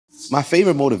My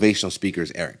favorite motivational speaker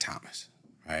is Eric Thomas,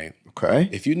 right? Okay.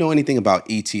 If you know anything about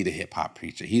E.T. the hip hop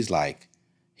preacher, he's like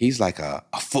a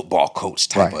football coach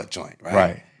type of joint,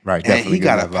 right? Right. And he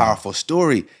got a powerful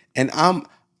story. And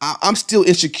I'm still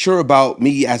insecure about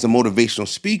me as a motivational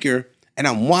speaker, and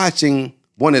I'm watching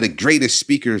one of the greatest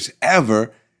speakers ever,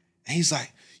 and he's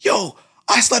like, yo,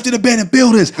 I slept in abandoned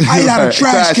buildings. I ate out of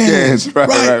trash cans.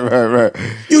 Right.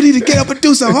 You need to get up and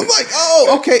do something. I'm like,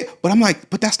 oh, okay. But I'm like,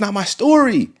 but that's not my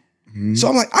story. So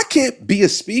I'm like, I can't be a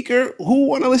speaker. Who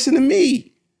want to listen to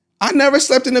me? I never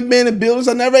slept in abandoned buildings.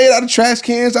 I never ate out of trash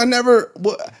cans. I never,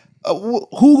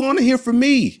 who want to hear from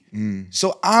me?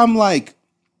 So I'm like,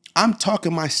 I'm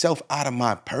talking myself out of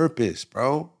my purpose,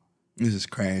 bro. This is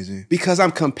crazy. Because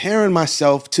I'm comparing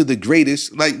myself to the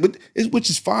greatest, like, which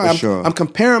is fine. I'm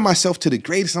comparing myself to the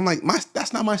greatest. I'm like,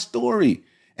 that's not my story.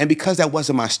 And because that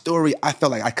wasn't my story, I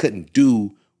felt like I couldn't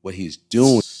do what he's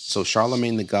doing. So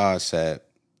Charlemagne the God said,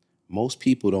 most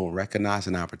people don't recognize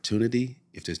an opportunity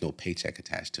if there's no paycheck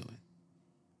attached to it.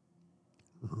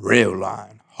 Real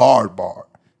line, hard bar.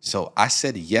 So I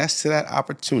said yes to that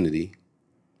opportunity.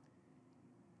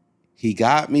 He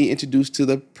got me introduced to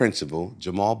the principal,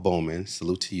 Jamal Bowman.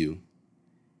 Salute to you.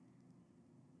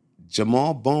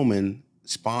 Jamal Bowman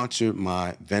sponsored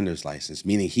my vendor's license,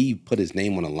 meaning he put his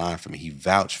name on the line for me. He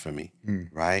vouched for me,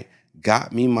 right?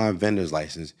 Got me my vendor's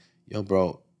license. Yo,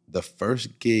 bro, the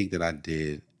first gig that I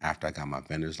did after I got my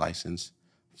vendor's license,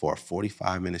 for a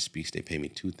 45-minute speech, they paid me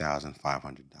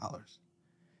 $2,500.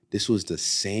 This was the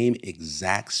same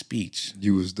exact speech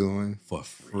you was doing for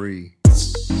free.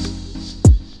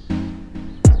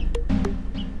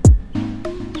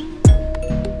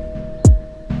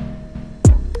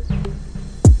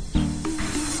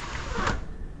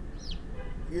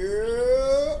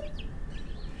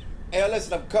 Hey,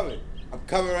 listen, I'm coming. I'm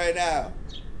coming right now.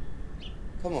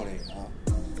 Come on in, y'all.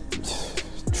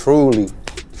 Truly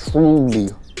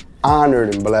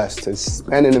honored and blessed to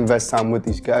spend and invest time with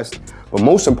these guests. But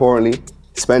most importantly,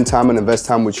 spend time and invest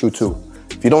time with you too.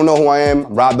 If you don't know who I am,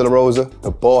 I'm Rob De La Rosa,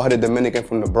 the bald-headed Dominican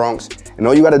from the Bronx. And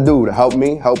all you gotta do to help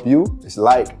me, help you, is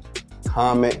like,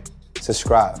 comment,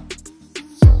 subscribe.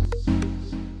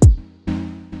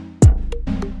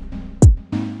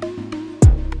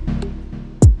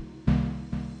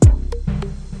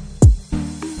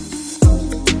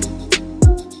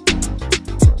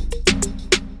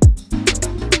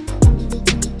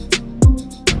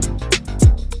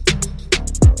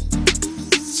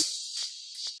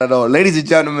 Ladies and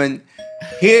gentlemen,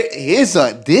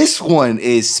 this one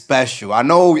is special. I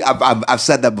know I've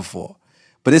said that before,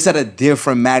 but it's at a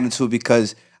different magnitude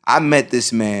because I met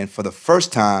this man for the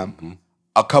first time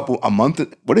a couple months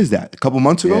ago. Yeah, a couple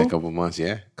months,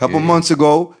 yeah. Months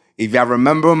ago. If y'all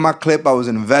remember my clip, I was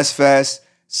in InvestFest.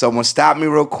 Someone stopped me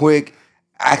real quick,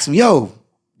 asked me, yo,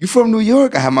 you from New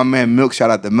York? I had my man Milk, shout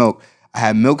out to Milk. I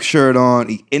had Milk shirt on.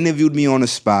 He interviewed me on the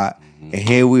spot, and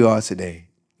here we are today.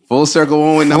 Full circle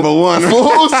moment number one.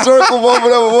 Full circle moment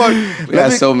number one. We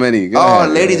got so many. Go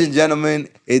ahead, ladies and gentlemen,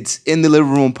 it's In the Living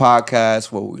Room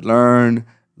podcast where we learn,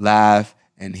 laugh,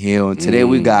 and heal. And today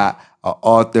we got an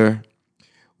author.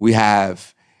 We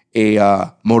have a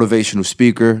motivational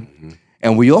speaker.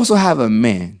 And we also have a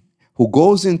man who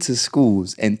goes into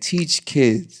schools and teach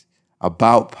kids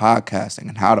about podcasting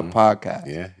and how to podcast.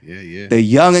 Yeah. The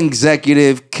young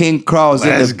executive, King Carl's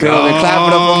in the building. Clap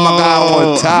it up for my guy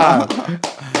one time.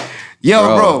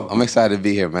 Yo, bro. I'm excited to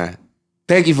be here, man.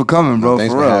 Thank you for coming, bro.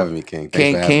 Thanks for having me, King.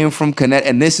 Came from Connecticut.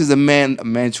 And this is a man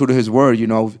true to his word. You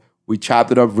know, we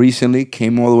chopped it up recently,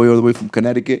 came all the way from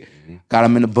Connecticut, got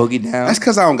him in the boogie down. That's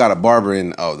because I don't got a barber in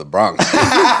the Bronx.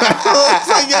 I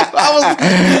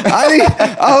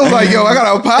was like, yo, I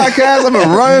got a podcast. I'm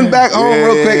gonna run back home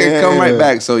real quick and come right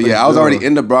back. So yeah, I was already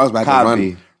in the Bronx, but I had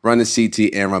to run the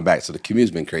CT and run back. So the commute's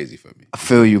been crazy for me. I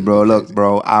feel you, bro. Look,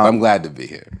 bro, I'm glad to be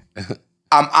here.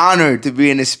 I'm honored to be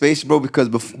in this space, bro, because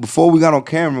before we got on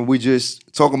camera, we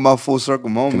just talking about full circle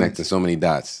moments. Connecting so many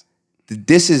dots.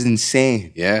 This is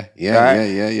insane. Yeah.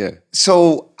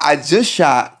 So I just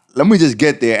shot, let me just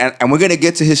get there, and we're going to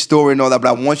get to his story and all that, but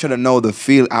I want you to know the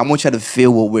feel. I want you to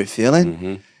feel what we're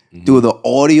feeling through the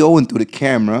audio and through the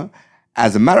camera.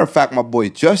 As a matter of fact, my boy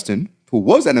Justin, who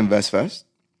was at InvestFest,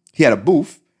 he had a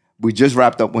booth. We just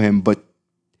wrapped up with him, but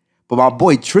my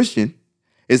boy Tristan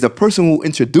is the person who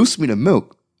introduced me to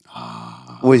Milk,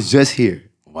 was just here.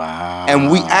 Wow.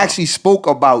 And we actually spoke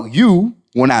about you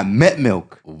when I met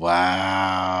Milk.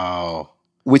 Wow.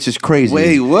 Which is crazy.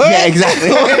 Wait, what? Yeah,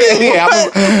 exactly.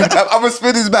 I'm going to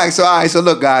spin this back. So, all right. So,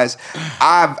 look, guys,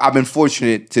 I've been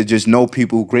fortunate to just know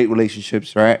people, great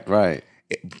relationships, right? Right.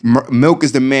 Milk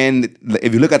is the man.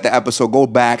 If you look at the episode, go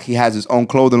back. He has his own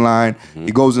clothing line.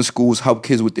 He goes in schools, help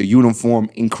kids with their uniform.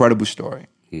 Incredible story.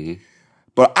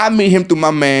 But I meet him through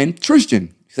my man,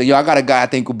 Tristan. He said, yo, I got a guy I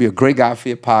think will be a great guy for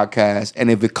your podcast. And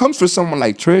if it comes from someone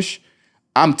like Trish,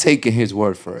 I'm taking his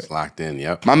word for it. It's locked in,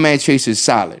 yep. My man Chase is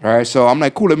solid, all right? So I'm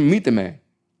like, cool, let me meet the man.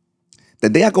 The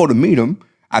day I go to meet him,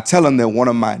 I tell him that one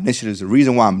of my initiatives, the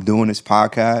reason why I'm doing this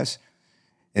podcast,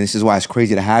 and this is why it's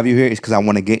crazy to have you here, is because I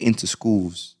want to get into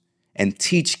schools and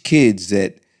teach kids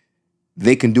that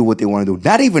they can do what they want to do.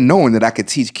 Not even knowing that I could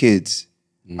teach kids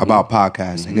about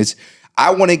podcasting. It's I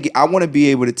want to be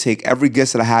able to take every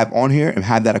guest that I have on here and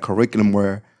have that a curriculum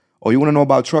where, oh, you want to know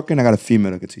about trucking? I got a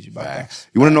female that can teach you about that.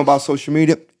 You want to know about social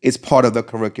media? It's part of the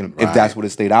curriculum if that's what it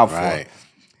stayed out for.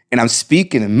 And I'm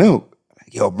speaking in Milk.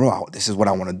 Like, yo, bro, this is what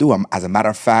I want to do. As a matter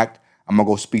of fact, I'm going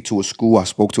to go speak to a school. I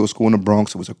spoke to a school in the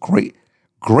Bronx. It was a great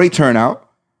turnout.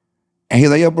 And he's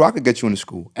like, yo, bro, I could get you into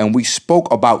school. And we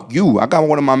spoke about you. I got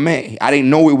one of my men. I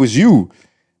didn't know it was you.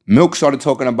 Milk started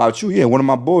talking about you. Yeah, one of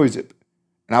my boys. And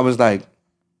I was like,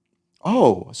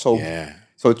 oh,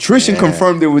 so Tristan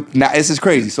confirmed it with, now this is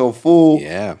crazy. So full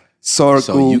circle.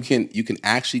 So you can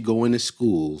actually go into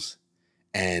schools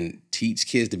and teach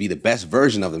kids to be the best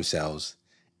version of themselves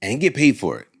and get paid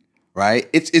for it. Right?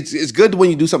 It's good when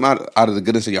you do something out of the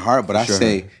goodness of your heart, but I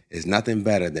say it's nothing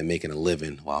better than making a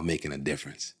living while making a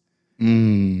difference.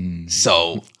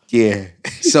 So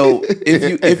So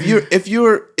if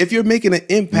you're making an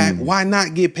impact, why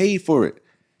not get paid for it?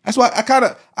 That's why I kind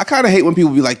of hate when people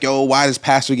be like, yo, why is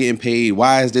pastor getting paid?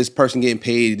 Why is this person getting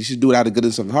paid? You should do it out of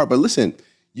goodness of your heart. But listen,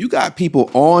 you got people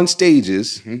on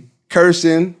stages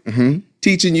cursing,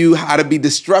 teaching you how to be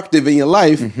destructive in your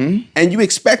life, and you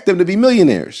expect them to be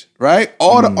millionaires, right?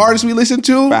 All the artists we listen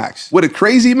to with a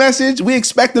crazy message, we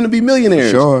expect them to be millionaires.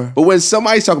 Sure. But when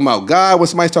somebody's talking about God, when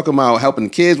somebody's talking about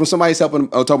helping kids, when somebody's talking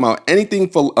about anything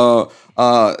for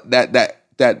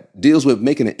that deals with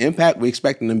making an impact, we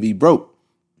expect them to be broke.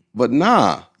 But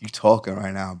nah. You talking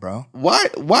right now, bro.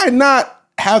 Why not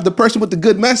have the person with the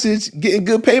good message getting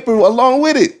good paper along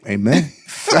with it? Amen.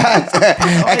 Can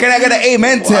I get an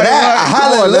amen to that?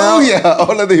 Hallelujah.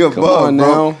 All of the above, bro.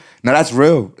 No, that's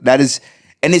real. That is,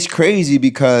 and it's crazy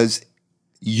because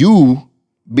you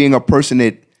being a person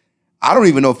that, I don't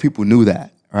even know if people knew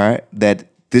that, right? That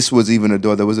this was even a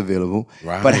door that was available.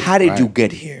 Right. But how did you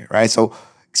get here, right? So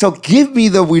give me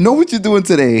we know what you're doing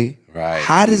today. Right.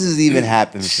 How does this even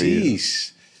happen for you?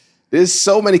 There's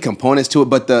so many components to it,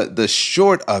 but the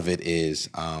short of it is,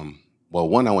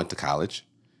 one, I went to college.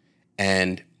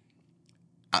 And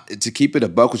to keep it a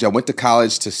buck, which I went to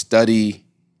college to study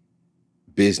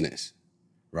business,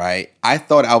 right? I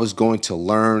thought I was going to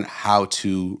learn how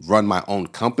to run my own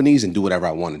companies and do whatever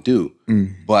I want to do.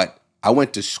 But I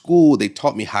went to school, they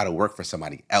taught me how to work for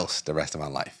somebody else the rest of my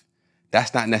life.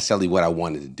 That's not necessarily what I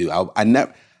wanted to do. I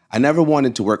never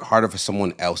wanted to work harder for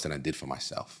someone else than I did for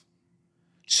myself.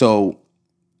 So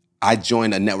I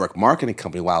joined a network marketing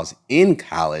company while I was in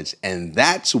college, and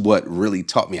that's what really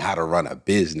taught me how to run a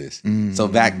business. So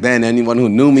back then, anyone who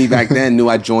knew me back then knew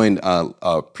I joined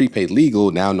Prepaid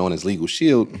Legal, now known as Legal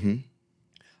Shield.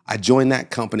 I joined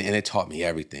that company, and it taught me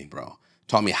everything, bro.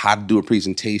 Taught me how to do a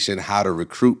presentation, how to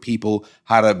recruit people,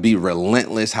 how to be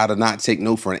relentless, how to not take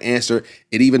no for an answer.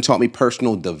 It even taught me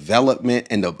personal development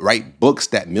and the right books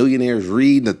that millionaires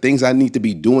read, the things I need to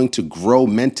be doing to grow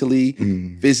mentally,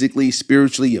 physically,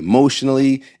 spiritually,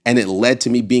 emotionally. And it led to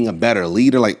me being a better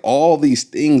leader. Like all these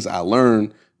things I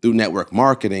learned through network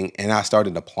marketing, and I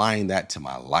started applying that to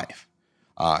my life.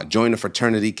 Joined a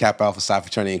fraternity, Kappa Alpha Psi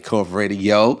Fraternity Incorporated,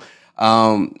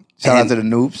 Shout out to the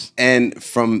noobs. And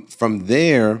from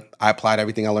there, I applied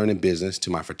everything I learned in business to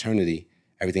my fraternity,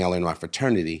 everything I learned in my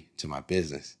fraternity to my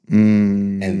business.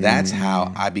 And that's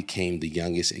how I became the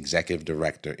youngest executive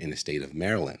director in the state of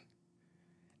Maryland.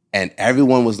 And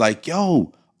everyone was like,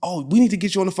 yo, we need to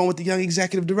get you on the phone with the young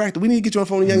executive director. We need to get you on the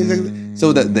phone with the young executive.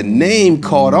 So the name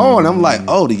caught on. I'm like,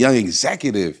 the young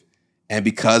executive. And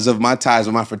because of my ties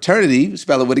with my fraternity,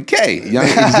 spell it with a K, young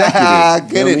executive. I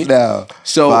get it now.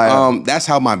 So that's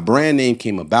how my brand name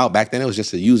came about. Back then, it was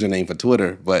just a username for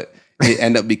Twitter, but it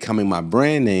ended up becoming my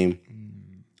brand name.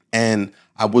 And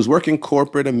I was working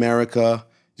corporate America.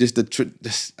 Just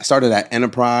started at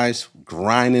Enterprise,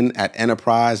 grinding at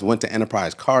Enterprise, went to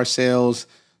Enterprise car sales,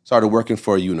 started working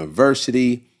for a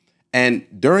university. And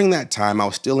during that time, I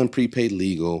was still in Prepaid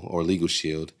Legal or Legal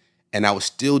Shield. And I was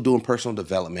still doing personal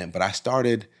development, but I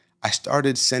started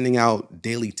sending out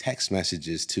daily text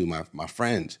messages to my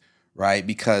friends, right?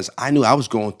 Because I knew I was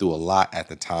going through a lot at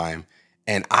the time,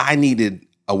 and I needed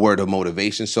a word of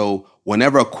motivation. So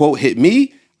whenever a quote hit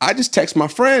me, I just text my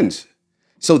friends.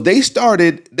 So they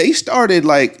started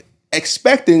like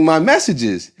expecting my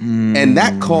messages. And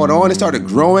that caught on. It started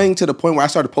growing to the point where I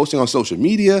started posting on social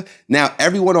media. Now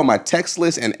everyone on my text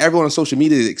list and everyone on social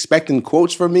media is expecting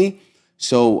quotes from me.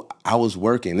 So I was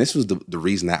working. This was the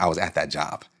reason that I was at that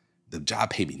job. The job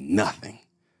paid me nothing.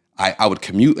 I would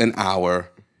commute an hour.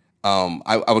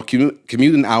 I would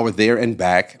commute an hour there and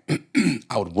back.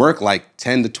 I would work like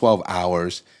 10 to 12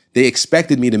 hours. They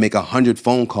expected me to make 100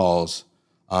 phone calls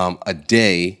a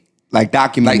day. Like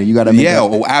documented, you got to make yeah, that.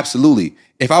 oh, absolutely.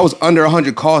 If I was under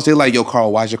 100 calls, they're like, yo,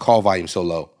 Carl, why is your call volume so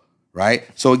low? Right?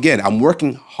 So again, I'm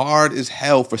working hard as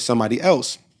hell for somebody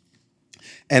else.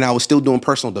 And I was still doing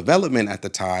personal development at the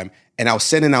time. And I was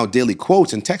sending out daily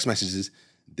quotes and text messages.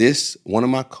 One of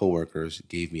my coworkers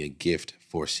gave me a gift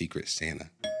for Secret Santa.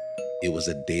 It was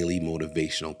a daily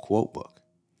motivational quote book.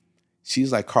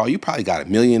 She's like, Carl, you probably got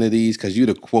 1 million of these because you're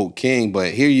the quote king,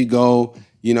 but here you go.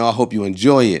 You know, I hope you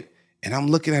enjoy it. And I'm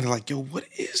looking at it like, yo, what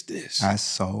is this? That's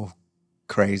so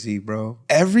crazy, bro.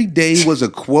 Every day was a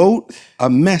quote, a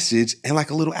message, and like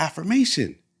a little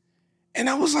affirmation. And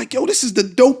I was like, yo, this is the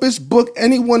dopest book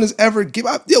anyone has ever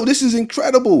given. Yo, this is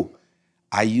incredible.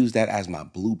 I used that as my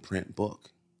blueprint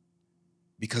book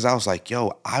because I was like,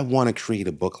 yo, I want to create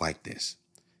a book like this.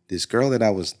 This girl that I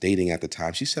was dating at the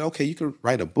time, she said, okay, you could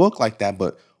write a book like that,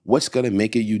 but what's going to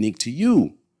make it unique to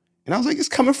you? And I was like, it's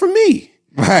coming from me.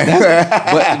 Right.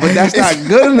 But that's not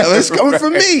good enough. It's coming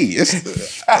from me.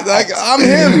 It's like, I'm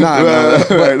him. Nah.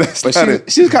 But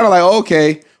she was kind of like,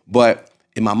 okay. But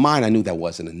in my mind, I knew that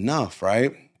wasn't enough,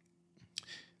 right?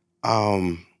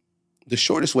 The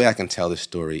shortest way I can tell this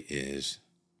story is,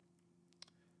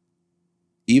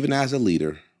 even as a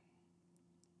leader,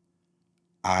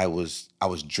 I was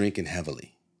drinking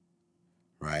heavily,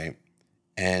 right?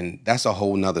 And that's a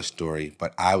whole nother story.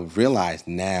 But I realized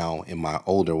now in my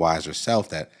older, wiser self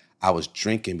that I was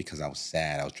drinking because I was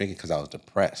sad. I was drinking because I was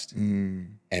depressed.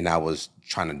 And I was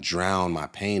trying to drown my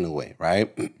pain away,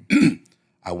 right?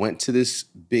 I went to this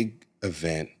big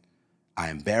event.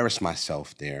 I embarrassed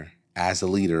myself there. As a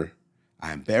leader,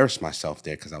 I embarrassed myself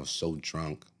there because I was so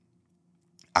drunk.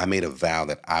 I made a vow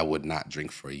that I would not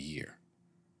drink for a year.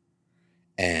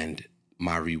 And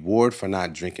my reward for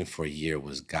not drinking for a year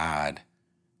was God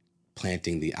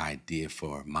planting the idea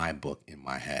for my book in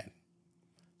my head.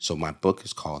 So my book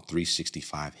is called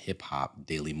 365 Hip Hop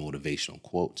Daily Motivational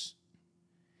Quotes.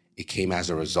 It came as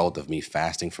a result of me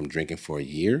fasting from drinking for a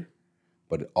year,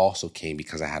 but it also came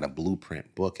because I had a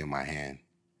blueprint book in my hand.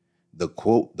 The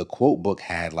quote book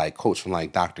had like quotes from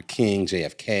like Dr. King,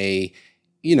 JFK,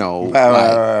 you know,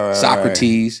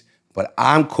 Socrates, but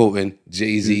I'm quoting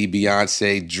Jay-Z,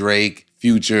 Beyonce, Drake,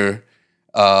 Future,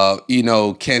 you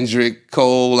know, Kendrick,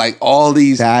 Cole, like all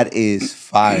these. That is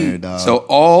fire, dog.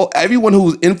 So everyone who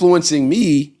was influencing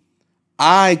me,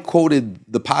 I quoted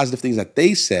the positive things that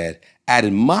they said,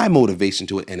 added my motivation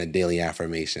to it in a daily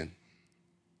affirmation.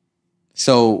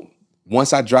 So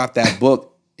once I dropped that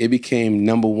book, it became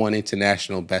 #1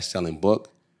 international best-selling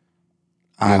book.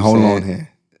 All right, hold on here.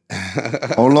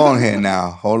 Hold on here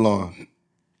now. Hold on.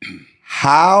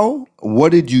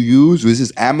 What did you use? Was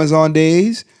this Amazon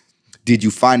days? Did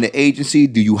you find an agency?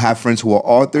 Do you have friends who are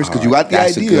authors? Because you got the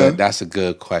idea. That's a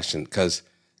good question. Because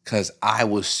I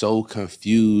was so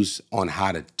confused on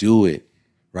how to do it,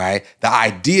 right? The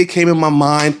idea came in my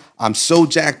mind. I'm so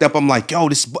jacked up. I'm like, yo,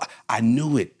 this book, I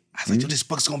knew it. I was like, yo, this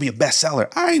book's gonna be a bestseller.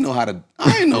 I didn't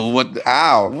know what.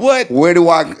 How? What? Where do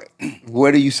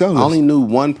you sell this? I only knew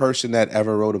one person that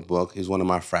ever wrote a book. He's one of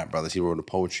my frat brothers. He wrote a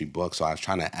poetry book. So I was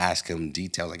trying to ask him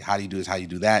details, like how do you do this, how do you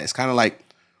do that? It's kind of like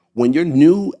when you're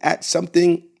new at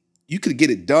something, you could get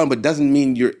it done, but it doesn't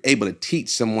mean you're able to teach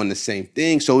someone the same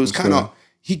thing. So it was kind of,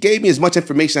 he gave me as much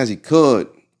information as he could,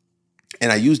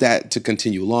 and I used that to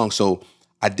continue along. So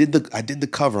I did the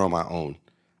cover on my own.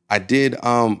 I did,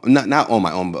 not on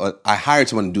my own, but I hired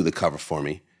someone to do the cover for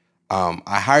me.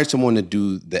 I hired someone to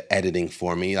do the editing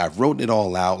for me. I wrote it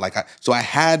all out. So I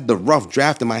had the rough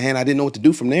draft in my hand. I didn't know what to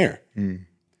do from there.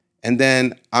 And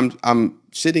then I'm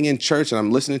sitting in church and I'm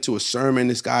listening to a sermon.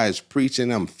 This guy is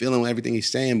preaching. I'm feeling everything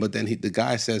he's saying. But then the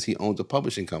guy says he owns a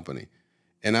publishing company.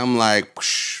 And I'm like,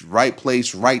 right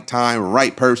place, right time,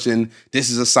 right person. This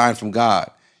is a sign from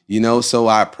God. You know, so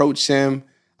I approach him.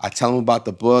 I tell him about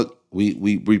the book.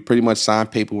 We pretty much sign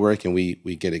paperwork and we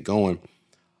get it going.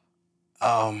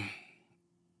 I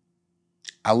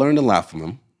learned a lot from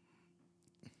him,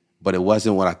 but it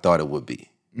wasn't what I thought it would be.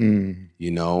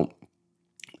 You know,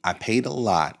 I paid a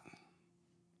lot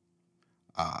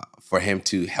for him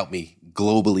to help me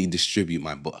globally distribute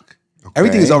my book. Okay.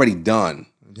 Everything is already done.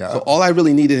 Yeah. So all I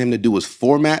really needed him to do was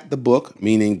format the book,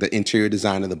 meaning the interior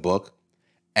design of the book,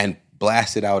 and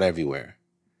blast it out everywhere.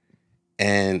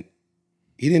 And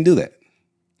he didn't do that.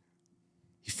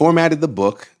 He formatted the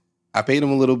book. I paid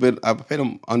him a little bit. I paid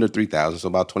him under $3,000, so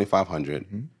about $2,500.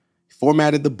 He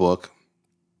formatted the book.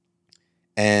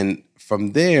 And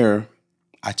from there,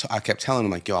 I kept telling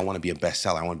him, like, yo, I want to be a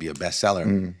bestseller. I want to be a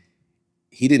bestseller.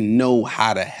 He didn't know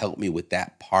how to help me with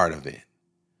that part of it.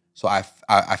 So I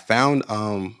found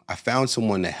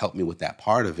someone that helped me with that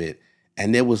part of it.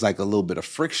 And there was like a little bit of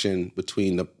friction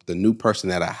between the new person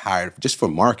that I hired just for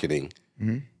marketing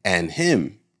and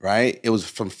him, right? It was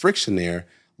from friction there.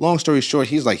 Long story short,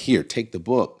 he's like, here, take the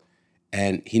book.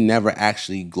 And he never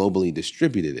actually globally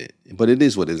distributed it. But it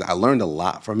is what it is. I learned a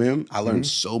lot from him. I learned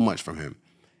so much from him.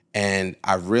 And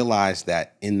I realized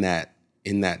that in that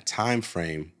time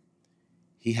frame,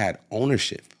 he had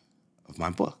ownership of my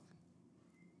book.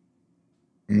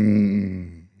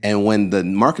 And when the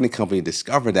marketing company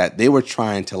discovered that, they were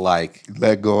trying to like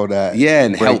let go of that. Yeah,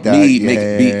 and help me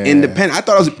be independent. I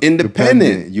thought I was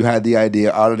independent. You had the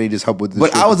idea, I don't need his help with this.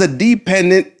 But I was a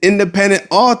dependent, independent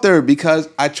author because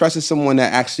I trusted someone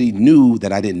that actually knew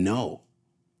that I didn't know.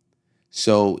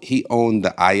 So he owned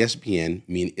the ISBN,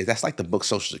 meaning that's like the book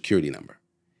social security number.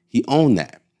 He owned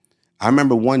that. I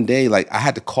remember one day, like I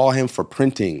had to call him for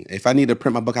printing. If I needed to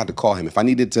print my book, I had to call him. If I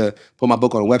needed to put my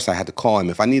book on a website, I had to call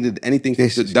him. If I needed anything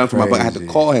done for my book, I had to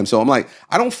call him. So I'm like,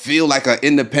 I don't feel like an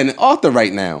independent author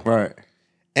right now. Right.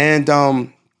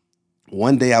 And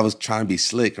one day I was trying to be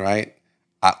slick, right?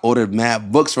 I ordered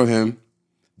mad books from him.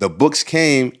 The books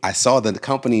came. I saw the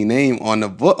company name on the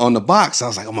book on the box. I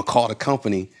was like, I'm gonna call the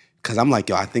company. Cause I'm like,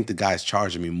 yo, I think the guy's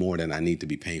charging me more than I need to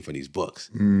be paying for these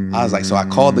books. I was like, so I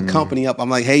called the company up.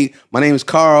 I'm like, hey, my name is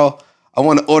Carl. I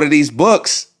want to order these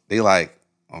books. They like,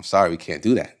 I'm sorry, we can't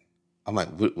do that. I'm like,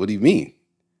 what do you mean?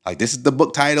 Like, this is the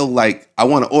book title. Like, I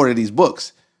want to order these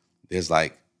books. There's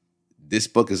like, this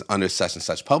book is under such and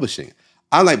such publishing.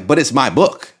 I'm like, but it's my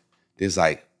book. There's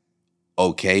like,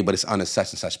 okay, but it's under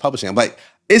such and such publishing. I'm like,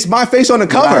 it's my face on the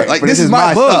cover. Right, like, this is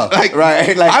my book. Stuff. Like,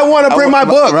 right. Like, I want to bring my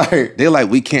book. Right. They're like,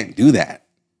 we can't do that.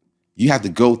 You have to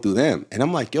go through them. And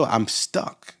I'm like, yo, I'm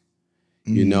stuck.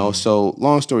 You know? So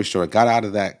long story short, I got out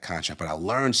of that contract, but I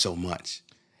learned so much.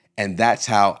 And that's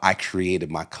how I created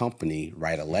my company,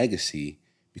 Write a Legacy,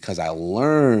 because I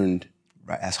learned.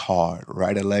 Right. That's hard.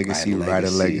 Write a legacy.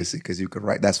 Because you could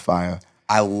write. That's fire.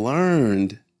 I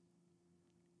learned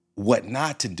what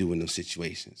not to do in those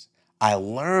situations. I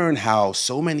learned how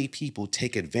so many people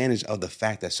take advantage of the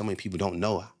fact that so many people don't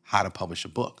know how to publish a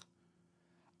book.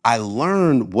 I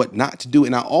learned what not to do,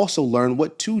 and I also learned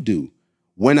what to do.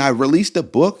 When I released the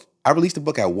book,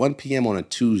 at 1 p.m. on a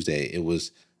Tuesday. It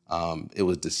was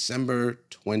December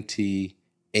 28th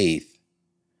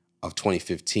of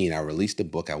 2015. I released the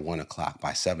book at 1 o'clock.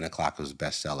 By 7 o'clock, it was a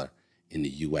bestseller in the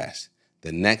U.S.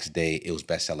 The next day, it was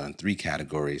bestseller in 3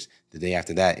 categories. The day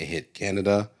after that, it hit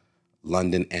Canada,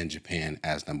 London, and Japan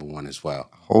as #1 as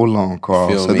well. Hold on, Carl.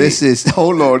 Feel so me? this is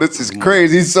this is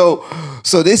crazy. So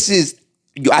this is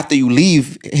after you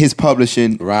leave his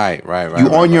publishing. Right.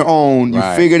 You on your own. You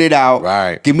figured it out.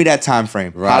 Right. Give me that time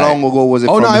frame. Right. How long ago was it?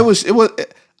 Oh no, it was.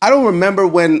 I don't remember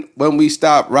when we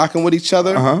stopped rocking with each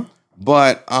other.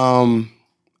 But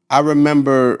I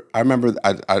remember I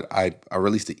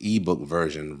released the ebook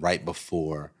version right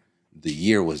before the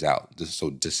year was out. So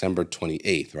December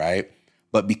 28th, right?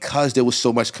 But because there was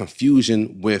so much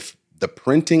confusion with the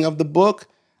printing of the book,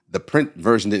 the print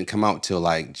version didn't come out till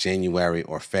like January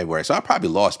or February. So I probably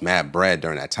lost mad bread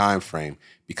during that time frame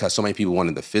because so many people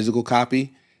wanted the physical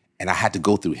copy, and I had to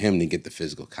go through him to get the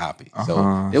physical copy.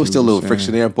 So there was still a little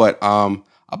friction there, but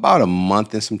about a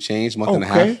month and some change, month and a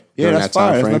half. Yeah, that's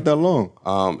fine. It's not that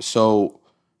long.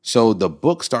 So the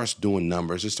book starts doing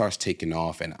numbers. It starts taking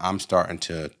off, and I'm starting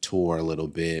to tour a little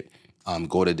bit.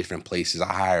 Go to different places.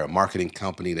 I hire a marketing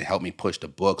company to help me push the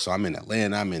book. So I'm in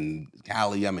Atlanta, I'm in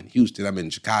Cali, I'm in Houston, I'm in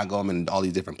Chicago, I'm in all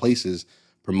these different places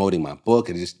promoting my book,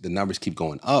 and the numbers keep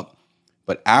going up.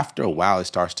 But after a while, it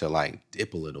starts to like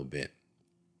dip a little bit.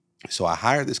 So I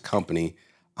hired this company.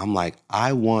 I'm like,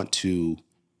 I want to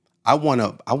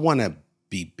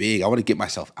be big. I want to get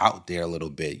myself out there a little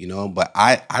bit, you know, but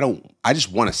I just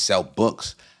want to sell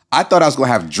books. I thought I was going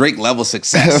to have Drake level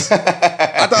success. I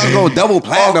thought I was going to double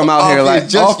platinum out here. Like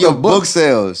just off your the book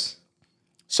sales.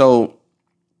 So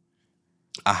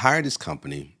I hired this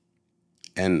company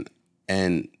and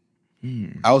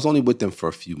I was only with them for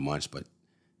a few months, but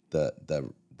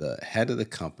the head of the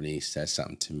company said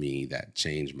something to me that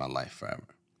changed my life forever.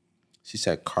 She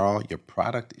said, Carl, your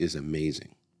product is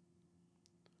amazing,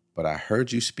 but I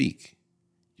heard you speak.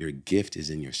 Your gift is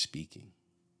in your speaking.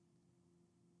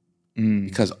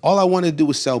 Because all I wanted to do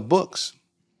was sell books.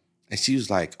 And she was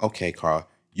like, okay, Carl,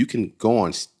 you can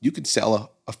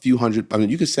sell a few hundred. I mean,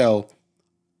 you could sell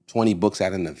 20 books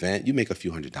at an event, you make a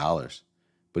few $100s.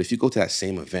 But if you go to that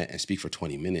same event and speak for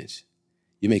 20 minutes,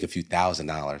 you make a few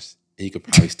 $1,000s, and you could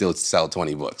probably still sell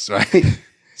 20 books, right?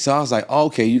 So I was like, oh,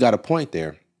 okay, you got a point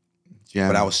there. Yeah.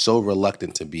 But I was so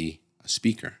reluctant to be a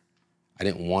speaker. I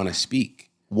didn't want to speak.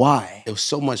 Why? There was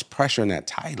so much pressure in that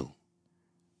title.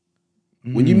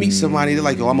 When you meet somebody, they're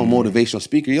like, oh, I'm a motivational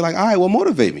speaker. You're like, all right, well,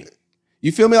 motivate me.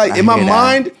 You feel me? Like in my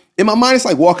mind, it's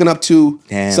like walking up to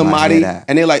somebody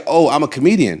and they're like, oh, I'm a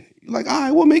comedian. You're like, all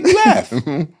right, well, make me laugh.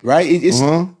 Right?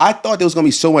 I thought there was going to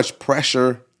be so much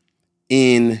pressure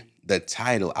in the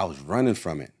title. I was running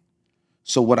from it.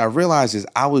 So what I realized is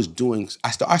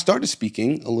I started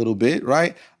speaking a little bit,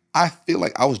 right? I feel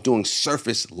like I was doing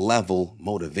surface level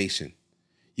motivation.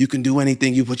 You can do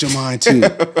anything you put your mind to.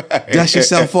 Dust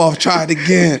yourself off, try it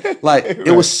again. Like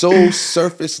it was so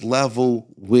surface level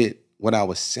with what I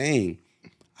was saying.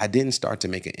 I didn't start to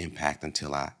make an impact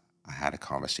until I had a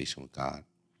conversation with God.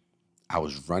 I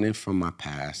was running from my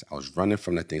past. I was running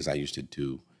from the things I used to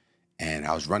do. And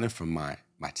I was running from my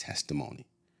testimony,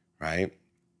 right?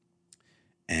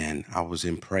 And I was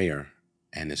in prayer,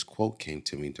 and this quote came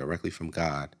to me directly from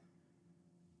God.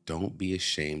 Don't be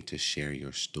ashamed to share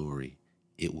your story.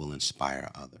 It will inspire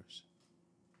others.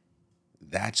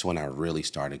 That's when I really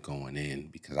started going in,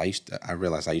 because I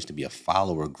realized I used to be a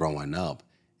follower growing up,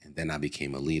 and then I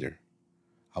became a leader.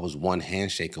 I was one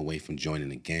handshake away from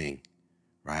joining a gang,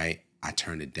 right? I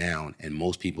turned it down, and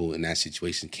most people in that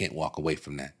situation can't walk away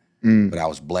from that. But I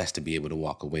was blessed to be able to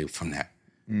walk away from that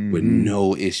with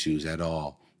no issues at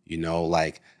all. You know,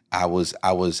 like I was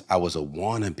a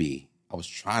wannabe. I was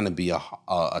trying to be a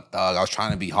thug. I was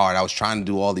trying to be hard. I was trying to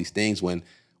do all these things when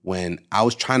I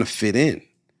was trying to fit in.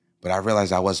 But I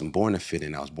realized I wasn't born to fit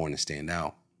in. I was born to stand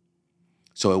out.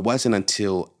 So it wasn't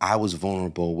until I was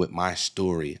vulnerable with my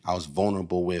story, I was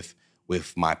vulnerable with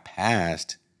my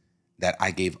past, that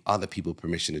I gave other people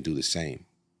permission to do the same.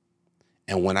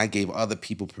 And when I gave other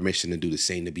people permission to do the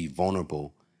same, to be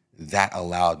vulnerable, that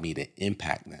allowed me to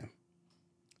impact them.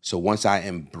 So once I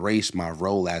embraced my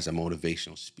role as a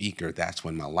motivational speaker, that's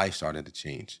when my life started to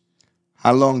change.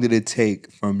 How long did it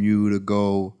take from you to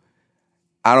go,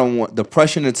 I don't want, the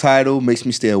pressure in the title makes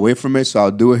me stay away from it, so I'll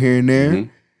do it here and there?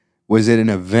 Mm-hmm. Was it an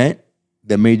event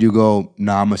that made you go,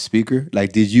 nah, I'm a speaker?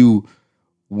 Like,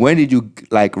 when did you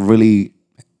like really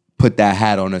put that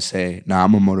hat on and say, nah,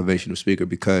 I'm a motivational speaker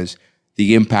because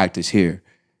the impact is here?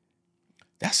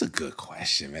 That's a good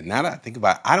question, man. Now that I think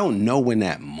about it, I don't know when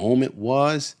that moment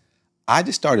was. I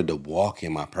just started to walk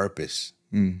in my purpose.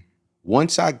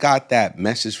 Once I got that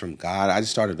message from God, I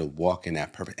just started to walk in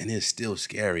that purpose. And it's still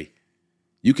scary.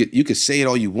 You could say it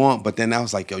all you want, but then I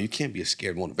was like, yo, you can't be a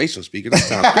scared motivational speaker. That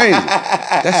sounds crazy.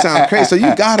 That sounds crazy. So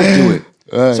you got to do it.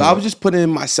 Right. So I was just putting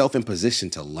myself in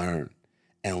position to learn.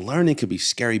 And learning could be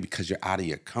scary because you're out of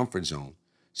your comfort zone.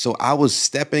 So I was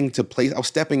stepping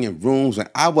in rooms when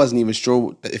I wasn't even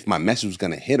sure if my message was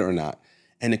going to hit or not.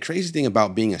 And the crazy thing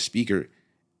about being a speaker,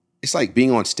 it's like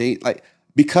being on stage. Like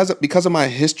because of my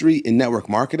history in network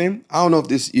marketing, I don't know if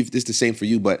this is the same for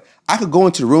you, but I could go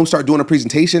into the room, start doing a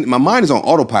presentation, and my mind is on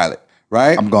autopilot,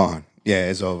 right? I'm gone.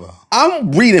 Yeah, it's over.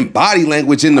 I'm reading body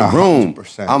language in the room.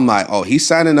 100%. I'm like, oh, he's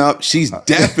signing up. She's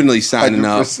definitely signing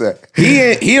 100%. Up.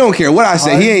 He don't care what I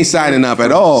say. He ain't signing up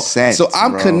at all. So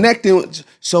I'm connecting with,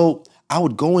 so I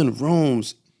would go in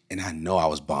rooms and I know I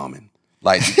was bombing.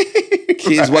 Like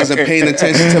kids wasn't paying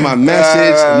attention to my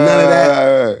message, none of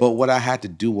that. But what I had to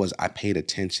do was I paid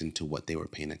attention to what they were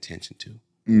paying attention to.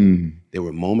 There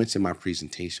were moments in my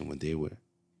presentation when they were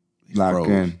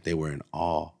froze. They were in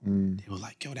awe. They were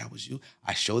like, yo, that was you.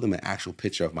 I showed them an actual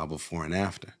picture of my before and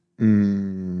after.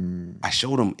 I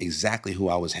showed them exactly who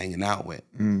I was hanging out with.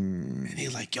 And they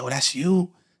were like, yo, that's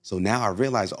you. So now I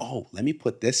realized, oh, let me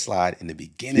put this slide in the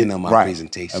beginning of my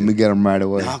presentation. Let me get them right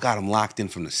away. Now I got them locked in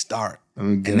from the start.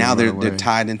 And now they're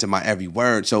tied into my every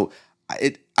word. So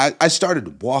I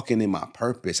started walking in my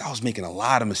purpose. I was making a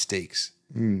lot of mistakes.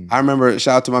 I remember,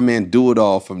 shout out to my man Do It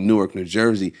All from Newark, New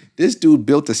Jersey. This dude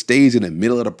built a stage in the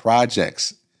middle of the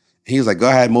projects. He was like, go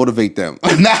ahead, motivate them.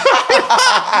 Yo, bro,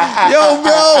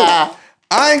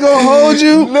 I ain't gonna hold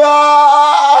you.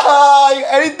 No,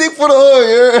 anything for the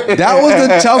hood. Yeah. That was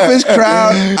the toughest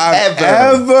crowd I've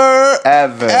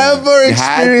ever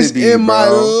experienced in my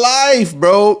life,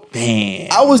 bro.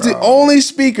 Damn, I was the only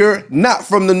speaker not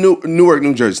from the Newark,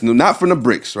 New Jersey, not from the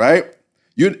bricks, right?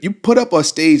 You put up a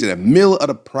stage in the middle of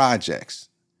the projects.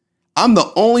 I'm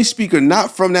the only speaker not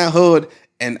from that hood,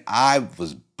 and I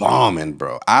was bombing,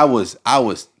 bro.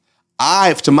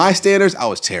 To my standards, I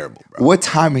was terrible, bro. What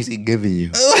time is he giving you?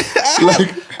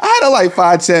 I had like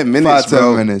 5-10 minutes,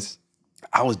 5-10 minutes.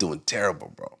 I was doing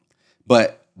terrible, bro.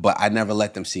 But I never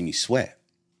let them see me sweat.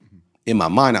 In my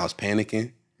mind, I was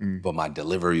panicking, but my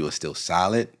delivery was still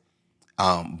solid.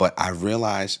 But I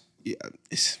realized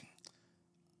it's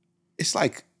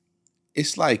like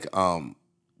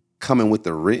coming with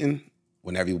the written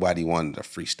when everybody wanted a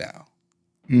freestyle.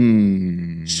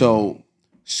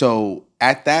 So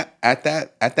at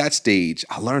that stage,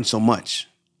 I learned so much,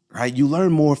 right? You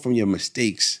learn more from your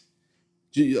mistakes.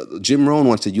 Jim Rohn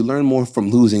once said, "You learn more from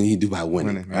losing than you do by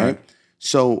winning." Right?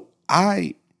 So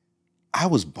I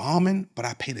was bombing, but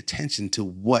I paid attention to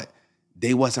what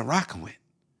they wasn't rocking with.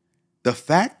 The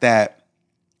fact that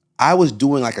I was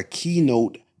doing like a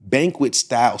keynote banquet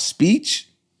style speech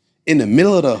in the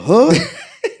middle of the hood.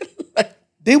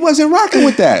 They wasn't rocking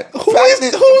with that. Who's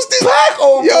this? Pack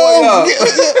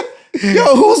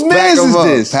yo, whose man's is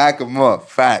this? Pack them up.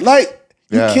 Facts. Like,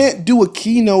 you can't do a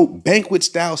keynote banquet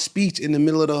style speech in the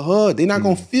middle of the hood. They're not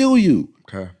gonna feel you.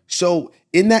 Okay. So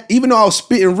in that, even though I was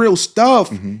spitting real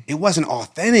stuff, it wasn't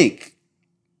authentic.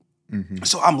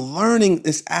 So I'm learning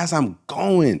this as I'm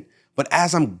going. But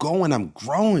as I'm going, I'm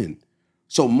growing.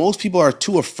 So most people are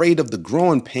too afraid of the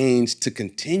growing pains to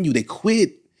continue. They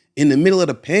quit in the middle of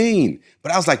the pain.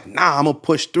 But I was like, nah, I'm gonna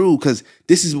push through because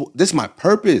this is my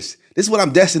purpose. This is what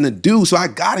I'm destined to do. So I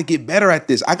gotta get better at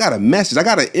this. I got a message. I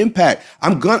got an impact.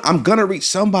 I'm gonna reach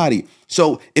somebody.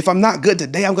 So if I'm not good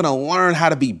today, I'm gonna learn how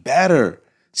to be better.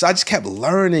 So I just kept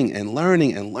learning and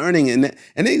learning and learning. And then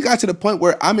it got to the point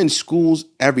where I'm in schools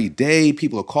every day.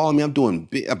 People are calling me. I'm doing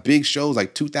big shows,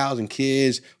 like 2,000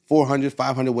 kids, 400,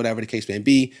 500, whatever the case may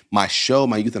be. My show,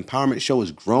 my youth empowerment show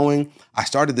is growing. I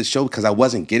started the show because I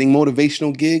wasn't getting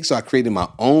motivational gigs. So I created my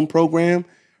own program,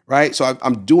 right? So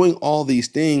I'm doing all these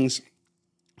things,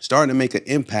 starting to make an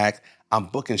impact. I'm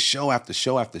booking show after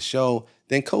show after show.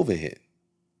 Then COVID hit.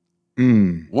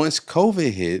 Once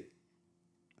COVID hit,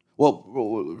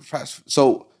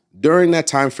 so during that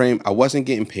time frame, I wasn't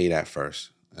getting paid at first.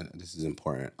 This is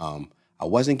important. I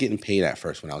wasn't getting paid at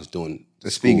first when I was doing the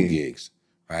speaking gigs,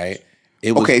 right?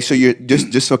 So you're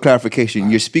just for clarification,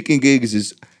 your speaking gigs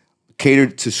is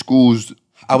catered to schools.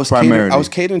 I was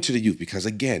catering to the youth because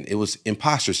again, it was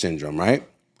imposter syndrome, right?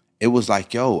 It was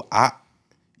like,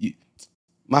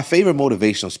 my favorite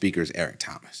motivational speaker is Eric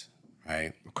Thomas,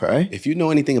 right? Okay. If you know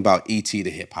anything about E.T.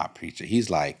 the hip hop preacher, he's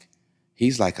like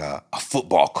a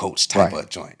football coach type of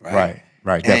joint, right?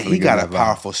 Right. And he got a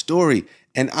powerful story.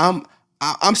 And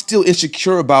I'm still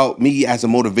insecure about me as a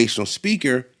motivational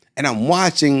speaker. And I'm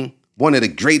watching one of the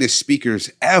greatest speakers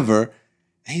ever.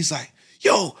 And he's like,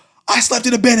 yo, I slept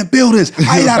in abandoned buildings.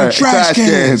 I ate out of trash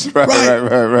cans.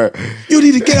 Right. You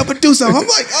need to get up and do something. I'm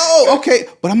like, oh, okay.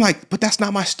 But I'm like, but that's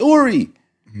not my story.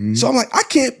 So I'm like, I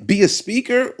can't be a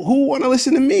speaker. Who want to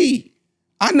listen to me?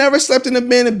 I never slept in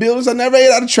abandoned buildings. I never ate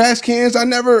out of trash cans. I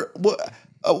never,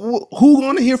 who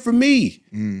gonna hear from me?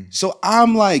 So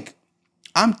I'm like,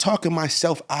 I'm talking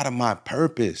myself out of my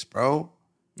purpose, bro.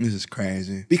 This is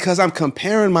crazy. Because I'm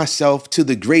comparing myself to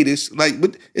the greatest,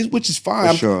 which is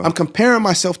fine. I'm comparing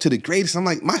myself to the greatest. I'm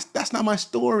like, that's not my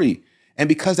story. And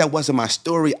because that wasn't my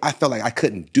story, I felt like I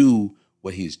couldn't do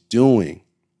what he's doing.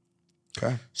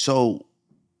 Okay. So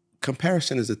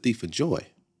comparison is a thief of joy.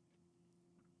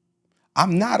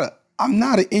 I'm not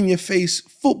an in-your-face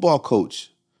football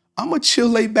coach. I'm a chill,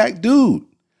 laid-back dude.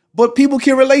 But people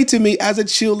can relate to me as a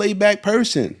chill, laid-back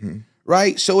person,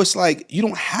 right? So it's like, you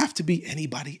don't have to be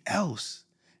anybody else.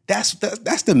 That's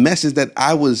the message that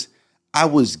I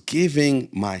was giving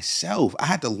myself. I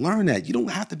had to learn that. You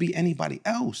don't have to be anybody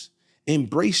else.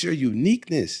 Embrace your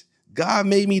uniqueness. God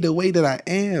made me the way that I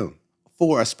am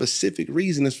for a specific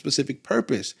reason, a specific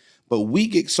purpose. But we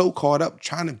get so caught up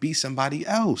trying to be somebody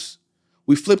else.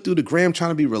 We flip through the gram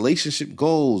trying to be relationship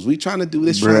goals. We trying to do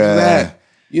this, trying to do that.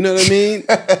 You know what I mean?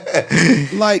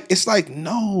 It's like,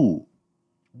 no.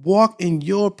 Walk in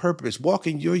your purpose. Walk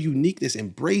in your uniqueness.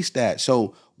 Embrace that.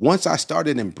 So once I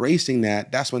started embracing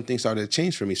that, that's when things started to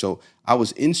change for me. So I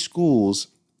was in schools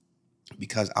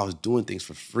because I was doing things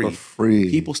for free.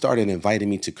 People started inviting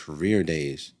me to career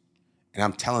days. And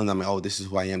I'm telling them, oh, this is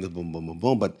who I am, boom, boom, boom,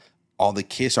 boom. But all the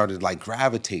kids started to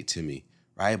gravitate to me,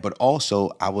 right? But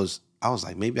also I was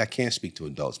like, maybe I can't speak to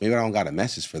adults. Maybe I don't got a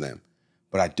message for them.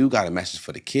 But I do got a message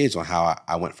for the kids on how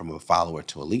I went from a follower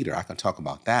to a leader. I can talk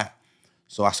about that.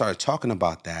 So I started talking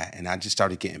about that, and I just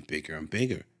started getting bigger and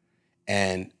bigger.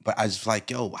 But I was like,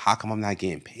 yo, how come I'm not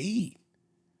getting paid?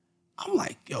 I'm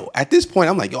like, yo, at this point,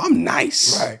 I'm like, yo, I'm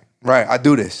nice. Right. I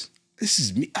do this. This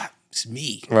is me. It's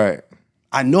me. Right.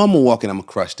 I know I'm gonna walk in, I'm gonna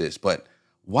crush this, but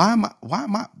why am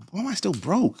I still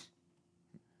broke?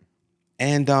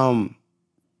 And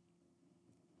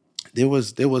there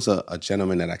was a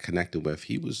gentleman that I connected with.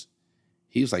 He was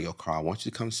He was like, yo, Carl, I want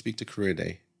you to come speak to Career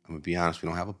Day. I'm going to be honest, we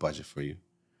don't have a budget for you.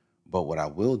 But what I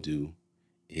will do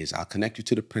is I'll connect you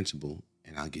to the principal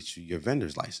and I'll get you your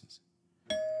vendor's license.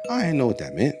 I didn't know what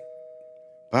that meant.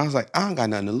 But I was like, I don't got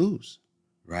nothing to lose,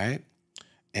 right?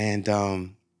 And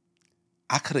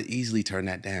I could have easily turned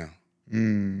that down.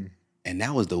 And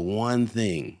that was the one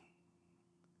thing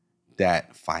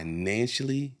that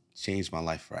financially changed my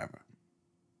life forever.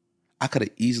 I could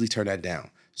have easily turned that down.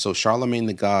 So Charlemagne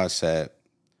the God said,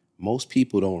 most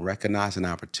people don't recognize an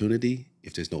opportunity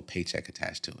if there's no paycheck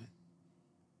attached to it.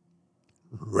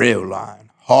 Real line.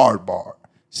 Hard bar.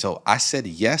 So I said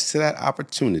yes to that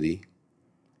opportunity.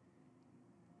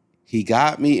 He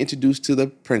got me introduced to the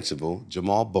principal,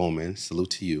 Jamal Bowman.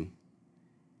 Salute to you.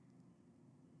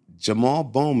 Jamal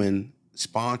Bowman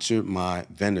sponsored my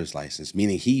vendor's license,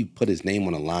 meaning he put his name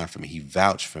on the line for me. He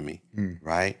vouched for me,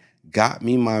 right? Got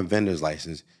me my vendor's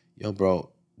license. Yo,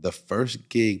 bro, the first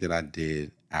gig that I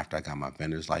did after I got my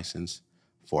vendor's license,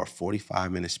 for a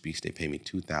 45-minute speech, they paid me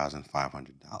 $2,500.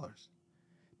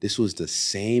 This was the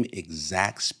same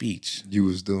exact speech You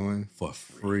was doing for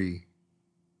free.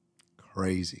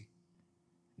 Crazy.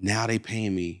 Now they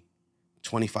paying me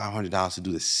 $2,500 to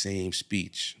do the same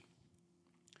speech.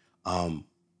 From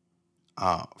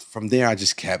there, I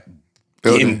just kept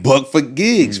getting booked for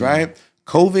gigs, right?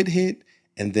 COVID hit,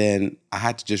 and then I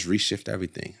had to just reshift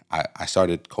everything. I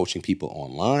started coaching people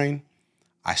online.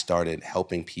 I started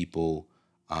helping people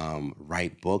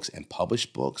write books and publish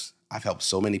books. I've helped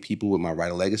so many people with my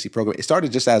Write a Legacy program. It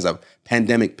started just as a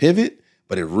pandemic pivot,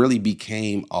 but it really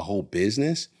became a whole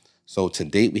business. So to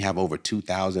date, we have over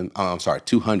 200.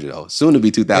 Oh, soon to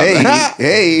be 2,000.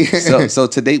 Hey. So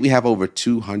to date, we have over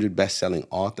 200 best-selling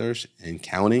authors and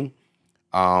counting.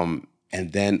 And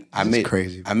then I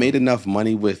made enough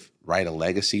money with Write a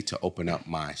Legacy to open up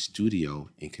my studio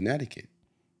in Connecticut.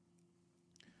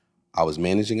 I was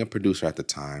managing a producer at the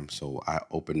time, so I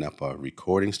opened up a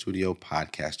recording studio,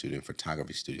 podcast studio, and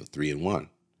photography studio, 3-in-1.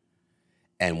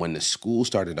 And when the school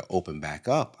started to open back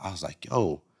up, I was like,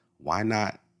 yo, why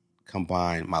not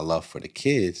combine my love for the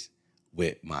kids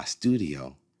with my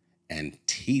studio and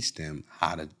teach them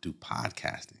how to do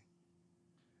podcasting?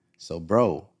 So,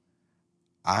 bro,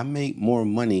 I make more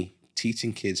money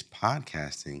teaching kids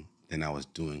podcasting than I was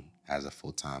doing as a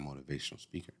full-time motivational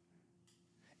speaker.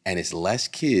 And it's less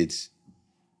kids,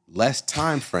 less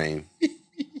time frame,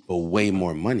 but way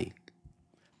more money.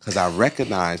 Because I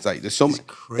recognize, like, there's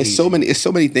so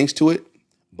many things to it,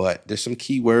 but there's some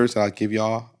key words that I'll give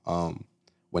y'all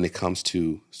when it comes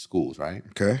to schools, right?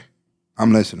 Okay.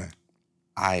 I'm listening.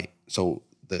 So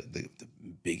the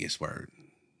biggest word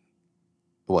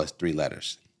was 3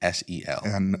 letters, SEL.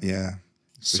 Yeah.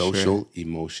 Social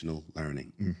emotional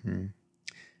learning. Mm-hmm.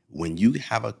 When you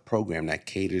have a program that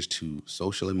caters to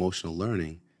social emotional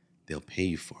learning, they'll pay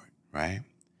you for it, right?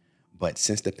 But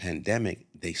since the pandemic,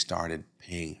 they started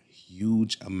paying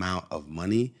huge amount of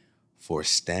money for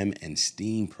STEM and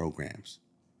STEAM programs.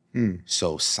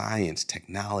 So science,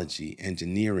 technology,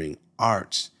 engineering,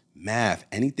 arts, math,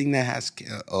 anything that has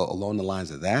along the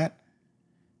lines of that,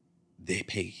 they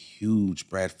pay huge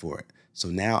bread for it. So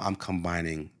now I'm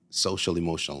combining social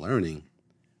emotional learning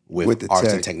with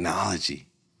arts and technology.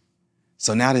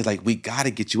 So now they're like, we got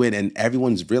to get you in. And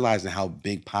everyone's realizing how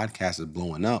big podcasts are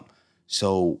blowing up.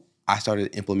 So I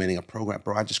started implementing a program.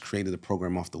 Bro, I just created a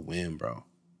program off the whim, bro.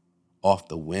 Off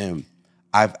the whim.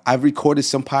 I've recorded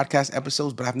some podcast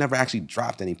episodes, but I've never actually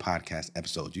dropped any podcast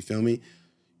episodes. You feel me?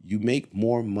 You make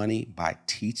more money by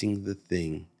teaching the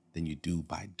thing than you do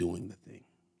by doing the thing.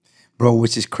 Bro,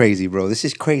 which is crazy, bro. This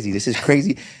is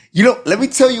crazy. You know, let me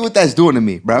tell you what that's doing to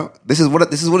me, bro. This is what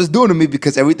it's doing to me,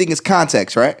 because everything is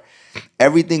context, right?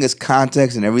 Everything is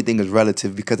context and everything is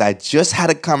relative, because I just had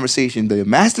a conversation. The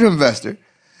master investor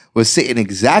was sitting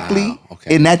exactly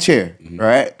in that chair,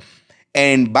 right?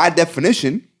 And by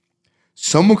definition,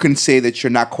 someone can say that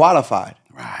you're not qualified.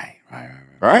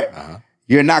 Right? Uh-huh.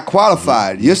 You're not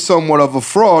qualified. You're somewhat of a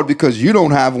fraud because you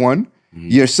don't have one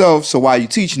yourself, so why are you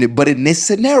teaching it? But in this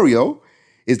scenario,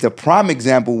 is the prime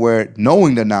example where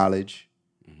knowing the knowledge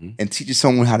and teaching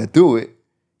someone how to do it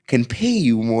can pay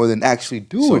you more than actually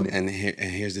doing it. And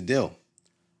here's the deal.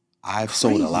 I've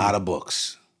sold a lot of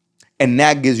books. And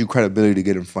that gives you credibility to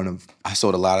get in front of. I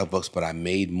sold a lot of books, but I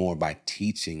made more by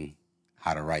teaching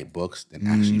how to write books than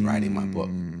actually writing my book,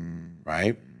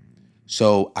 right?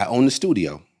 So I own the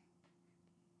studio.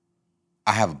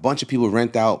 I have a bunch of people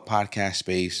rent out podcast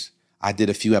space. I did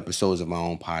a few episodes of my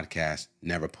own podcast,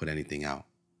 never put anything out,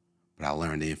 but I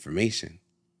learned the information.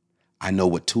 I know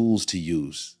what tools to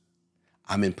use.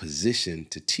 I'm in position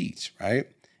to teach, right?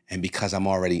 And because I'm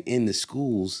already in the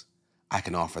schools, I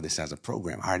can offer this as a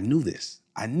program. I already knew this.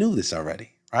 I knew this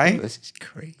already, right? This is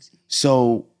crazy.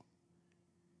 So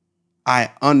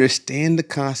I understand the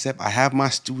concept. I have my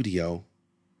studio.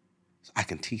 So I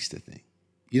can teach the thing.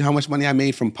 You know how much money I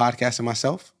made from podcasting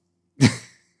myself?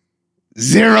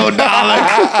 $0.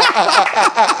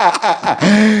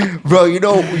 Bro, you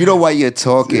know why you're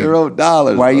talking.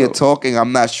 $0. While you're talking,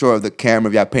 I'm not sure if the camera,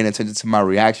 if y'all paying attention to my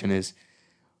reaction is,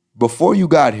 before you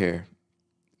got here,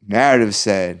 Narrative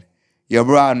said, yo,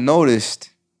 bro, I noticed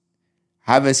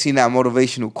I haven't seen that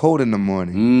motivational quote in the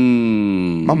morning.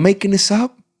 Am I making this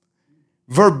up?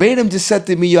 Verbatim just said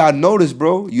to me, yo, I noticed,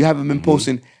 bro, you haven't been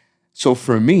posting. So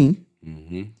for me,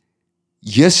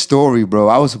 your story, bro,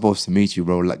 I was supposed to meet you,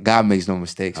 bro. Like, God makes no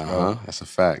mistakes, bro. That's a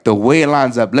fact. The way it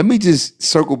lines up. Let me just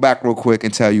circle back real quick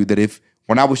and tell you that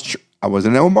when I was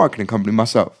in a marketing company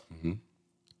myself.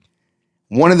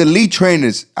 One of the lead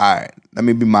trainers, all right, let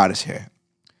me be modest here.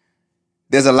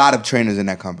 There's a lot of trainers in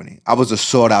that company. I was a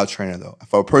sought out trainer though.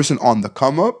 For a person on the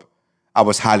come up, I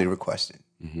was highly requested.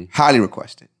 Highly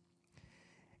requested.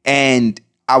 And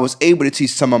I was able to teach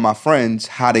some of my friends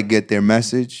how to get their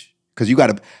message. Because you got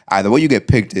to, the way you get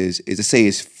picked is to say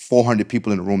it's 400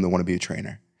 people in the room that want to be a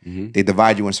trainer. They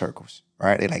divide you in circles,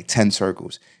 right? They like 10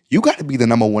 circles. You got to be the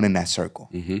number one in that circle,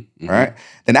 right?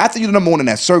 Then after you're the number one in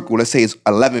that circle, let's say it's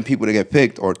 11 people that get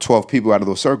picked or 12 people out of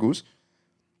those circles,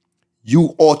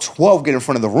 you all 12 get in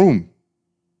front of the room.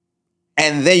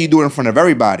 And then you do it in front of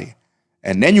everybody.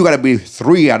 And then you got to be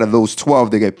 3 out of those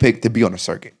 12 that get picked to be on the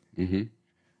circuit.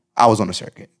 I was on the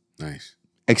circuit. Nice.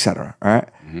 Etc. All right?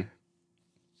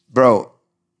 Bro,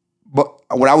 but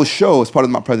what I would show as part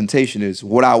of my presentation is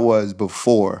what I was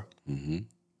before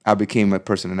I became a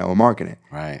person in network marketing.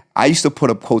 Right. I used to put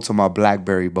up quotes on my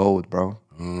BlackBerry Bold, bro,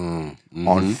 on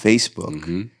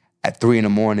Facebook at 3 in the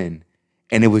morning,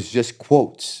 and it was just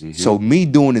quotes. So me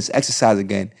doing this exercise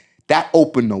again, that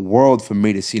opened the world for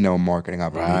me to see network marketing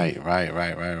opportunity.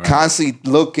 Right. Constantly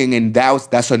looking, and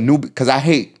that's a new, because I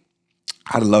had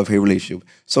a love-hate relationship.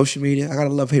 Social media, I got a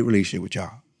love-hate relationship with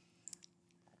y'all.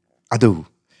 I do.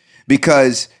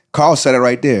 Because Carl said it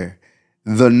right there.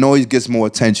 The noise gets more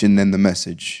attention than the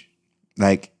message.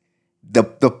 Like,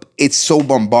 it's so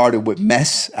bombarded with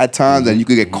mess at times and you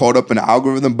could get caught up in the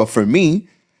algorithm. But for me,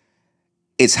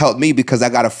 it's helped me because I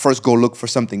got to first go look for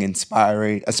something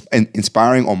inspiring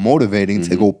or motivating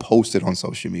to go post it on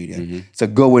social media. It's a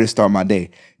good way to start my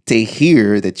day. To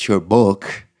hear that your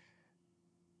book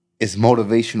is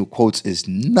motivational quotes is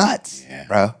nuts,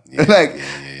 bro.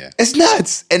 It's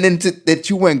nuts. And then that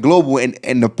you went global,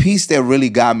 and the piece that really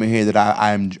got me here that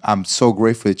I'm so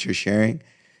grateful that you're sharing,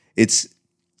 this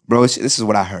is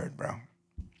what I heard, bro.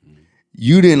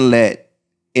 You didn't let,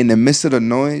 in the midst of the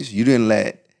noise, you didn't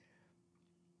let,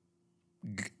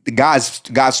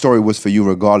 God's story was for you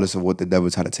regardless of what the devil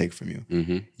tried to take from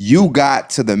you. You got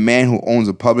to the man who owns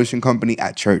a publishing company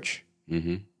at church.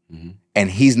 And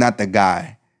he's not the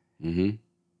guy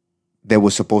that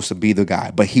was supposed to be the guy,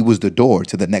 but he was the door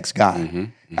to the next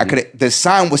guy. The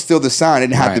sign was still the sign. It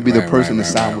didn't have to be the person. The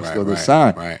sign was still the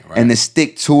sign. And to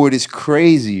stick to it is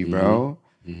crazy, bro.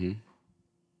 I'm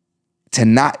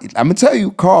gonna tell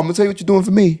you, Carl, I'm gonna tell you what you're doing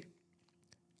for me.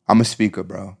 I'm a speaker,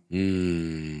 bro.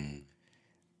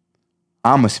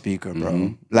 I'm a speaker,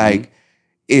 bro. Like,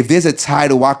 if there's a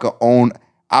title I could own,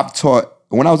 I've taught,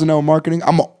 when I was in network marketing,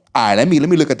 all right, let me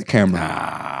look at the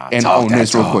camera and own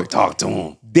this real quick. Talk to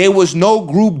him. There was no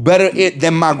group better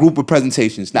than my group of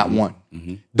presentations, not one.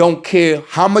 Don't care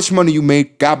how much money you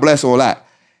make, God bless all that.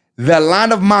 The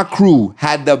line of my crew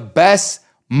had the best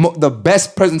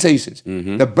presentations.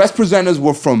 The best presenters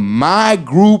were from my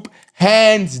group,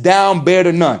 hands down,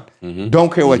 better than none.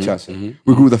 Don't care what y'all say.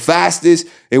 We grew the fastest.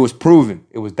 It was proven.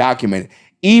 It was documented.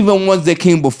 Even ones that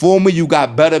came before me, you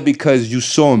got better because you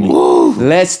saw me.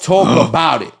 Let's talk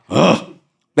about it.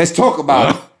 Let's talk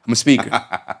about it. I'm a speaker.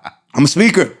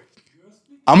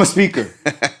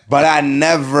 But I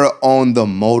never owned the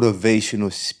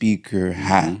motivational speaker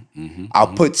hat.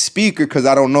 I'll put speaker because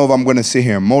I don't know if I'm going to sit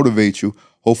here and motivate you.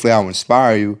 Hopefully I'll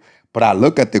inspire you. But I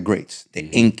look at the greats, the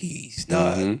Inkies, you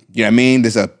know what I mean?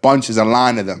 There's a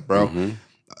line of them, bro.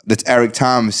 That's Eric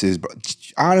Thomas's, bro.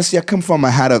 Honestly, I come from, I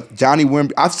had a Johnny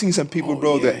Wimby. I've seen some people,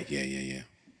 bro,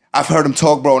 I've heard them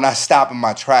talk, bro, and I stop in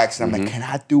my tracks, and I'm like, can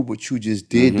I do what you just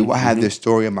did? Do I have their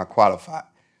story? Am I qualified?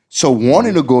 So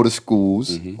wanting to go to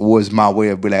schools was my way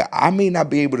of being like, I may not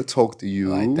be able to talk to you.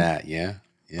 Like that,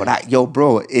 But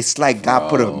bro, it's like God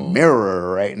put a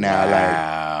mirror right now.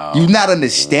 Like, you're not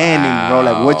understanding, bro.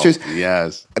 Like, what you're...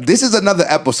 Yes. This is another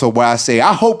episode where I say,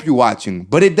 I hope you're watching,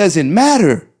 but it doesn't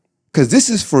matter. Because this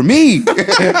is for me.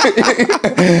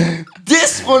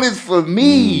 This one is for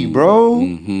me, bro.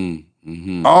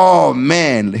 Oh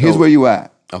man, here's where you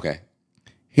at. Okay.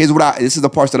 This is the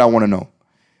parts that I want to know.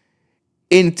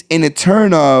 In the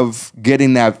turn of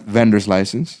getting that vendor's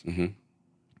license,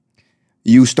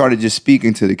 you started just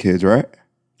speaking to the kids, right?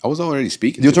 I was already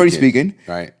speaking. You were already speaking.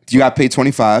 Right. You got paid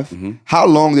 25. How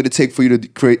long did it take for you to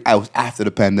create? I was after the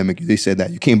pandemic. They said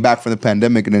that. You came back from the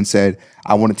pandemic and then said,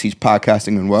 I want to teach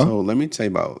podcasting and well. So let me tell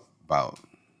you about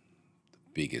the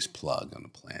biggest plug on the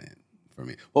planet for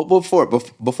me. Well, before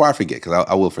I forget, because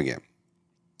I will forget.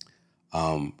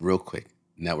 Real quick,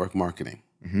 network marketing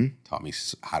taught me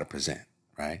how to present.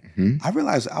 Right. I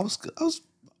realized I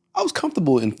was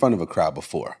comfortable in front of a crowd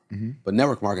before, but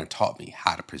network marketing taught me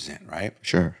how to present. Right.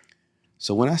 Sure.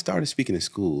 So when I started speaking in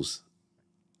schools,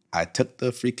 I took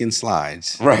the freaking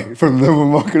slides. Right. From the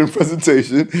marketing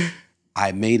presentation.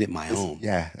 I made it my own.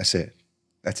 Yeah, that's it.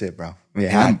 That's it, bro. Yeah,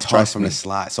 And I taught from the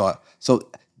slide. So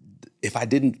if I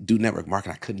didn't do network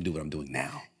marketing, I couldn't do what I'm doing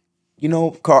now. You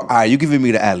know, Carl, all right, you giving me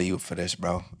the alley-oop for this,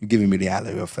 bro. You giving me the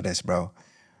alley-oop for this, bro.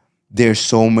 There's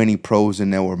so many pros in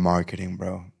network marketing,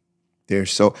 bro.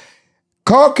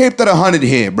 Carl caped at 100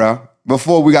 here, bro,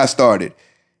 before we got started.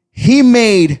 He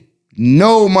made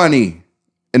no money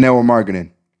in network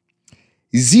marketing.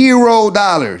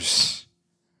 $0.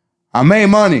 I made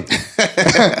money.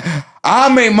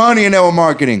 I made money in network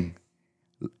marketing.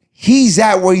 He's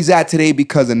at where he's at today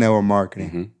because of network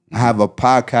marketing. I have a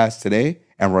podcast today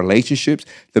and relationships.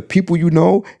 The people you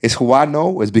know is who I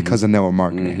know is because of network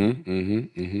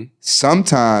marketing.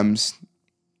 Sometimes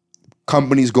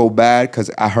companies go bad because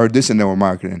I heard this in network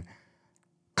marketing.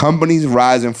 Companies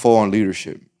rise and fall in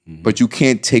leadership, but you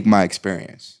can't take my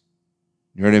experience.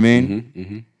 You know what I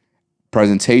mean?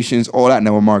 Presentations, all that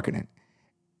network marketing.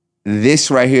 This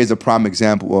right here is a prime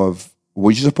example of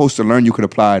what you're supposed to learn you could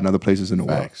apply in other places in the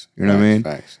world. You know what I mean?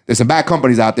 Facts. There's some bad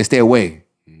companies out there. Stay away.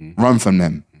 Run from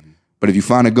them. But if you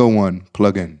find a good one,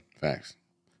 plug in. Facts.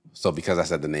 So because I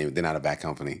said the name, they're not a bad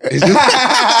company. It's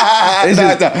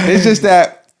just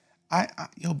that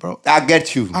yo, bro. I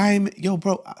get you.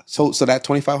 Bro. So that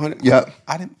 2,500. Yep.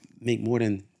 I didn't make more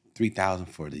than 3,000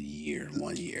 for the year,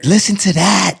 1 year. Listen to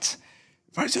that.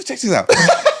 Right, so check this out.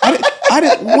 I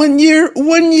did 1 year,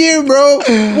 bro.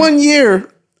 1 year.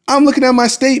 I'm looking at my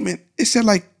statement. It said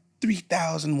like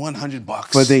 $3,100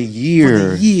 for the year.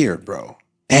 For the year, bro.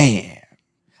 Damn.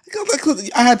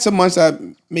 I had some months I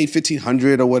made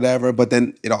 $1,500 or whatever, but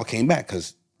then it all came back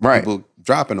because people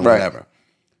dropping or whatever.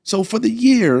 So for the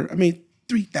year, I made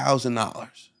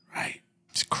 $3,000. Right?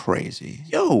 It's crazy.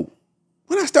 Yo,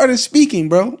 when I started speaking,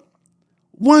 bro,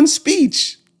 one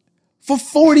speech for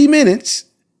 40 minutes,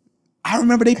 I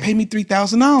remember they paid me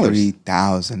 $3,000.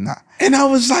 $3,000. And I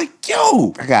was like,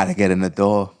 yo. I gotta get in the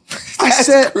door. I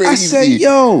said,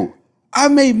 yo, I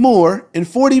made more in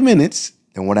 40 minutes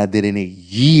than what I did in a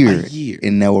year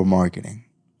in network marketing.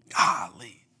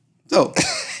 Golly. So,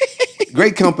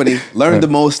 great company, learned the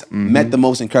most, met the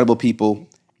most incredible people,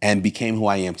 and became who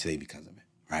I am today because of it.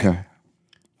 Right? Okay.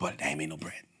 But it ain't made no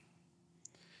bread.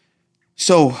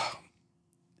 So,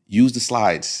 use the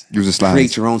slides. Use the slides.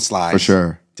 Create your own slides. For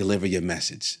sure. Deliver your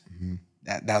message.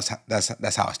 That's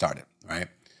how I started, right?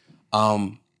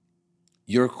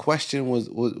 Your question was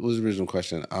the original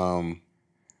question?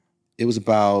 It was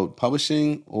about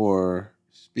publishing or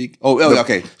speak. Oh,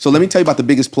 okay. So let me tell you about the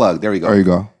biggest plug. There we go. There you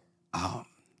go.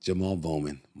 Jamal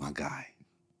Bowman, my guy.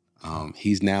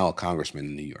 He's now a congressman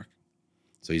in New York,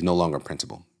 so he's no longer a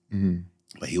principal.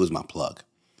 But he was my plug.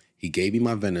 He gave me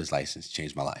my vendor's license,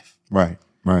 changed my life. Right.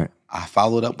 I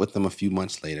followed up with him a few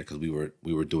months later because we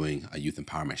were doing a youth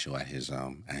empowerment show at his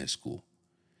school.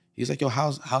 He's like, yo,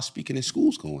 how's speaking in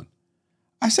schools going?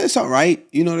 I said, it's all right.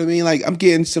 You know what I mean? Like, I'm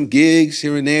getting some gigs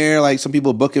here and there. Like, some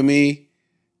people booking me.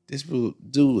 This dude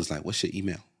was like, what's your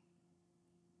email?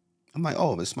 I'm like,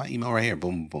 oh, it's my email right here.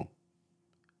 Boom, boom, boom.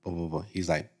 Boom, boom, boom. He's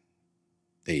like,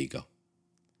 there you go.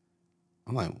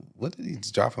 I'm like, what did he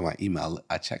drop in my email?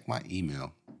 I checked my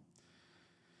email.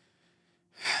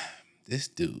 This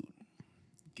dude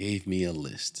gave me a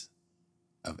list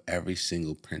of every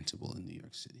single principal in New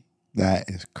York City. That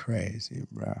is crazy,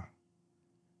 bro.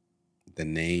 The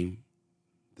name,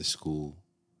 the school,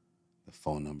 the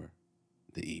phone number,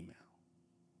 the email.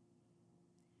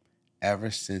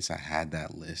 Ever since I had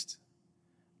that list,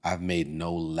 I've made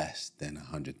no less than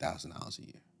 $100,000 a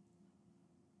year.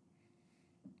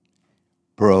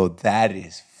 Bro, that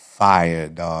is fire,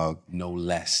 dog. No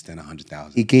less than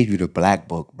 100,000. He gave you the black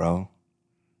book, bro.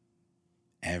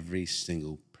 Every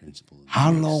single principal.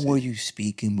 How long were you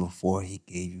speaking before he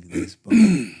gave you this book?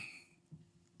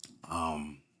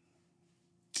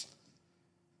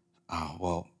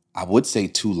 Well, I would say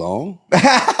too long, but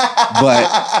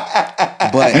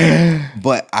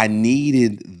I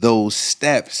needed those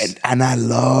steps. And I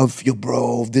love you,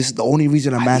 bro. This is the only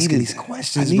reason I'm asking these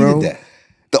questions, I bro. needed that.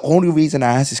 The only reason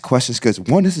I ask these questions because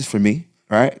one, this is for me,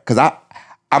 right? Because I'm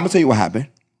gonna tell you what happened.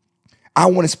 I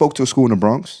went and spoke to a school in the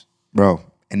Bronx, bro,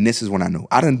 and this is when I knew.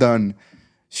 I done.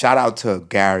 Shout out to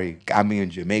Gary, got me in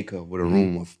Jamaica with a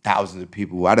room of thousands of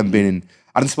people. I done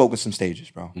spoken some stages,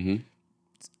 bro.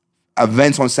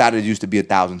 Events on Saturdays used to be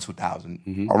 1,000,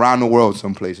 2,000. Around the world,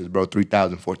 some places, bro,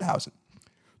 3,000, 4,000.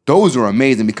 Those were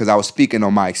amazing because I was speaking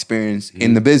on my experience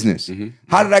in the business.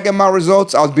 How did I get my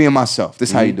results? I was being myself. This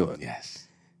is how you do it. Yes.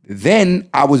 Then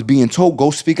I was being told, go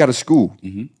speak at a school.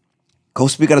 Go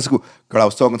speak at a school. Girl, I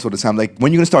was talking to her the time, like,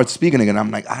 when you gonna start speaking again?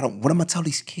 I'm like, what am I gonna tell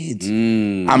these kids?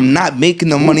 I'm not making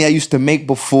the money I used to make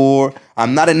before.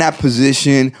 I'm not in that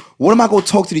position. What am I gonna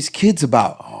talk to these kids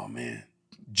about? Oh man.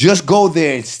 Just go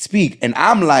there and speak. And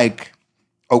I'm like,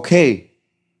 okay.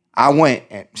 I went,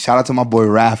 and shout out to my boy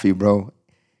Rafi, bro.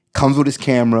 Comes with his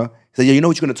camera. He said, yeah, you know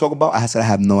what you're gonna talk about? I said, I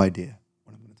have no idea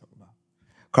what I'm gonna talk about.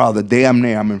 Carl, the day I'm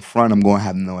there, I'm in front, I'm gonna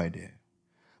have no idea.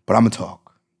 But I'm gonna talk.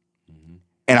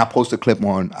 And I post a clip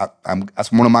on,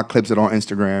 that's one of my clips that on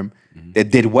Instagram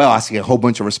that did well. I see a whole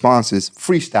bunch of responses.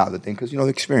 Freestyled the thing, because, you know, the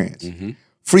experience.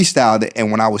 Freestyled it,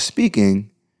 and when I was speaking,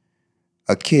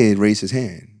 a kid raised his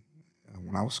hand.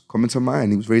 When I was coming to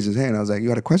mine, he was raising his hand. I was like, you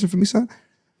got a question for me, son?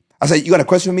 I said, you got a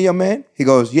question for me, young man? He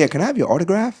goes, yeah, can I have your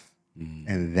autograph?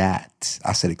 And that,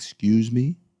 I said, excuse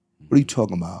me? What are you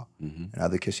talking about? And the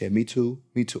other kid said, me too,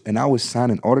 me too. And I was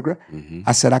signing autograph.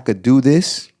 I said, I could do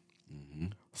this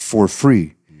for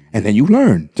free. And then you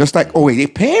learn. Just like, oh, wait, they're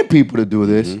paying people to do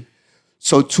this.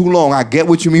 So too long, I get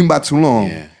what you mean by too long.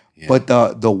 Yeah. But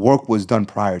the work was done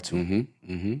prior to.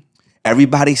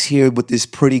 Everybody's here with this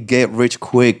pretty get rich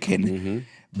quick and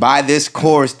buy this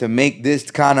course to make this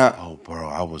kind of. Oh, bro,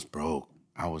 I was broke.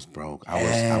 I was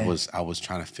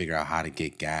trying to figure out how to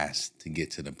get gas to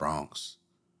get to the Bronx.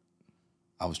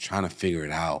 I was trying to figure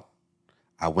it out.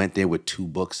 I went there with 2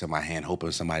 books in my hand,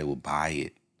 hoping somebody would buy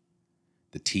it.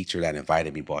 The teacher that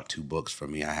invited me bought 2 books for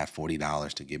me. I had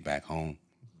 $40 to get back home.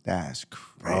 That's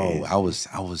crazy. Bro,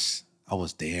 I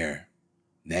was there.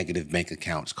 Negative bank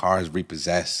accounts, cars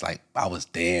repossessed. Like, I was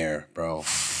there, bro.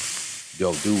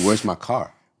 Yo, dude, where's my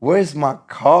car? Where's my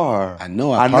car? I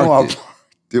know I parked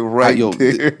it right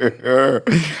there.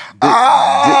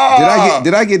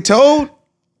 Did I get told?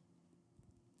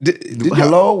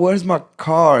 Hello, where's my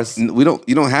car? You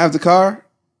don't have the car?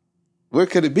 Where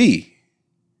could it be?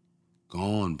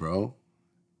 Gone, bro.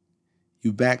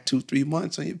 You back 2-3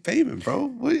 months on your payment, bro.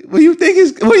 What do you think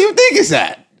is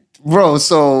that? Bro,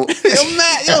 so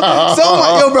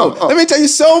bro. Let me tell you,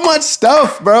 so much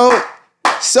stuff, bro.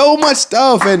 So much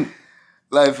stuff, and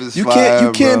life is you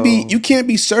can't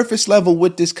be surface level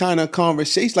with this kind of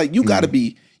conversation. Like, you gotta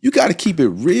keep it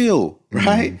real,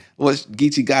 right? Well,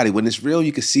 Geechee Gotti, when it's real,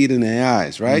 you can see it in their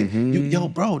eyes, right? Yo,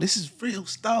 bro, this is real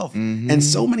stuff. And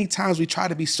so many times we try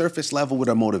to be surface level with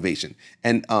our motivation.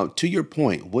 And to your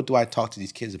point, what do I talk to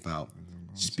these kids about?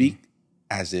 Speak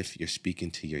as if you're speaking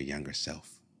to your younger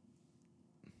self.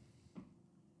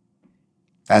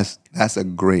 That's a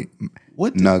great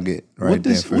nugget right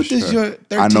there. What does your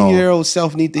 13-year-old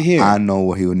self need to hear? I know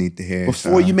what he would need to hear.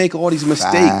 Before you make all these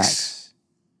mistakes.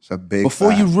 It's a big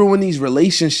Before you ruin these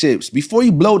relationships. Before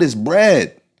you blow this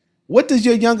bread. What does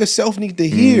your younger self need to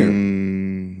hear?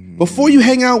 Before you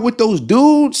hang out with those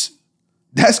dudes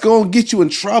that's going to get you in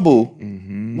trouble,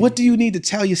 what do you need to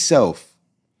tell yourself?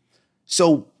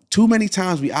 So too many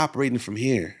times we operating from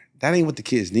here. That ain't what the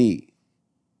kids need.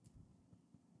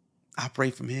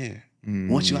 Operate from here.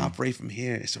 Once you operate from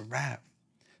here, it's a wrap.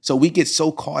 So we get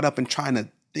so caught up in trying to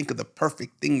think of the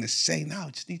perfect thing to say. No,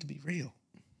 it just need to be real.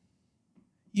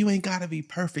 You ain't got to be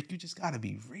perfect. You just got to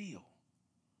be real.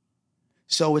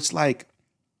 So it's like,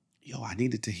 yo, I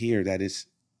needed to hear that it's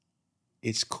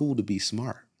cool to be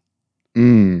smart.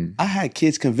 I had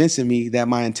kids convincing me that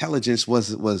my intelligence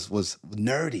was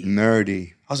nerdy.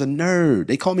 Nerdy. I was a nerd.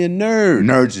 They called me a nerd.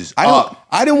 Nerds is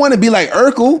I didn't want to be like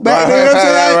Urkel back there. You know what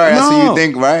I'm saying? Right. No. So you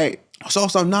think, right. So I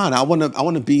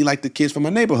want to be like the kids from my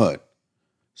neighborhood.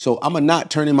 So I'm not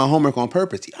turn in my homework on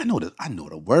purpose. I know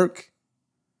the work.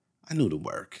 I knew the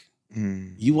work.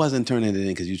 You wasn't turning it in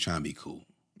because you was trying to be cool.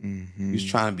 You was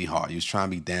trying to be hard. You was trying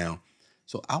to be down.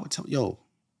 So I would tell yo,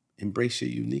 embrace your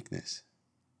uniqueness.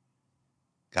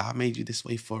 God made you this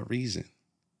way for a reason.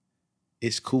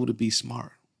 It's cool to be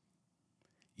smart.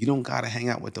 You don't got to hang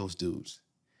out with those dudes.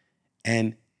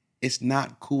 And it's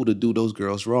not cool to do those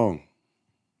girls wrong.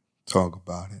 Talk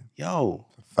about it. Yo.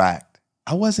 Fact.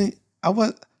 I was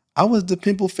the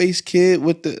pimple-faced kid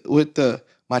with the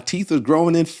My teeth was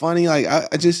growing in funny. Like I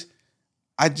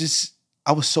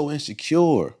was so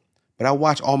insecure. But I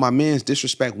watched all my men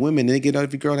disrespect women and they get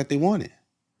every girl that they wanted.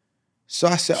 So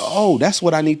I said, oh, that's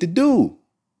what I need to do.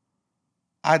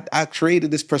 I created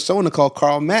this persona called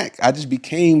Carl Mack. I just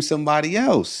became somebody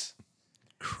else.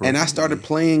 Crazy. And I started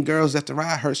playing girls after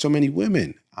I hurt so many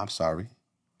women. I'm sorry.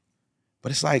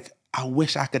 But it's like, I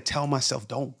wish I could tell myself,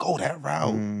 don't go that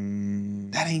route.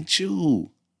 That ain't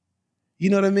you. You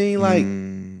know what I mean?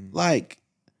 Like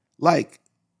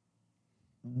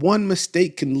one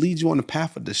mistake can lead you on the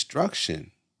path of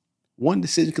destruction. One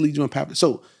decision can lead you on the path.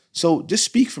 So just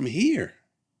speak from here.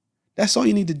 That's all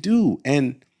you need to do.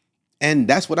 And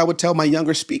that's what I would tell my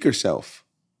younger speaker self.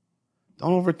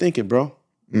 Don't overthink it, bro.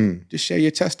 Just share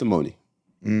your testimony.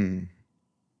 And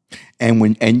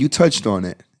you touched on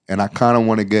it, and I kind of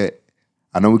want to get,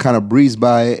 I know we kind of breezed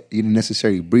by it. You didn't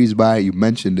necessarily breeze by it. You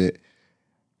mentioned it.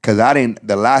 Because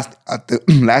the last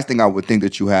thing I would think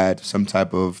that you had some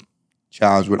type of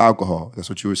challenge with alcohol. That's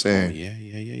what you were saying. Oh,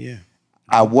 yeah.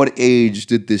 At what age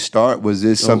did this start? Was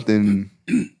this something?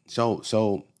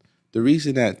 So the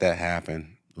reason that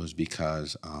happened was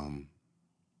because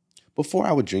before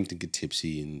I would drink to get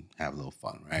tipsy and have a little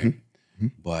fun, right? Mm-hmm.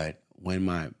 But when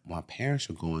my parents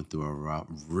were going through a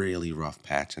really rough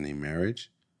patch in their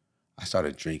marriage, I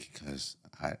started drinking because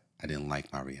I didn't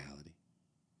like my reality.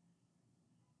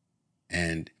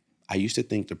 And I used to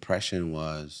think depression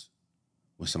was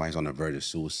when somebody's on the verge of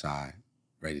suicide,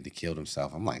 ready to kill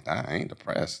themselves. I'm like, I ain't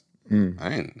depressed.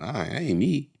 I ain't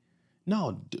me.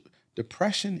 No,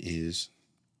 depression is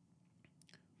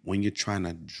when you're trying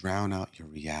to drown out your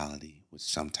reality with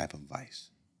some type of vice.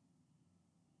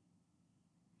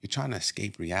 You're trying to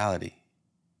escape reality.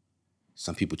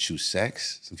 Some people choose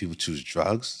sex. Some people choose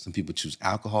drugs. Some people choose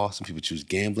alcohol. Some people choose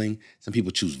gambling. Some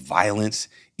people choose violence,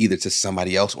 either to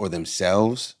somebody else or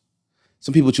themselves.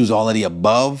 Some people choose all of the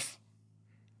above.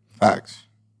 Facts.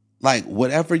 Like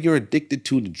whatever you're addicted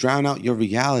to drown out your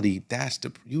reality,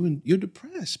 you're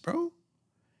depressed, bro.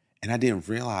 And I didn't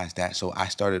realize that, so I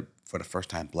started for the first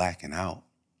time blacking out.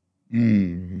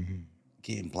 Getting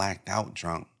blacked out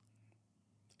drunk.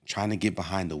 Trying to get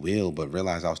behind the wheel, but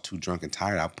realized I was too drunk and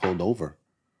tired. I pulled over.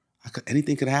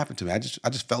 Anything could happen to me. I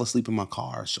just fell asleep in my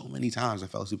car. So many times I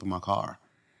fell asleep in my car.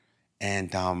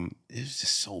 And it was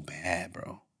just so bad,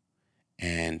 bro.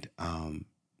 And I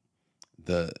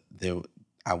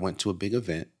went to a big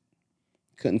event.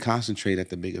 Couldn't concentrate at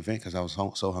the big event because I was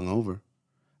so hungover.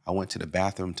 I went to the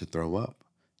bathroom to throw up.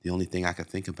 The only thing I could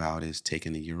think about is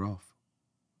taking a year off.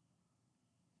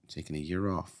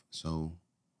 So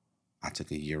I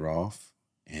took a year off,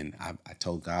 and I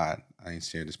told God, I didn't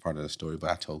share this part of the story,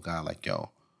 but I told God, like, yo,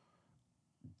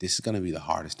 this is going to be the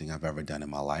hardest thing I've ever done in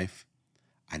my life.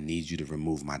 I need you to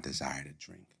remove my desire to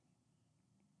drink.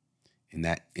 In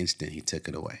that instant, he took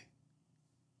it away.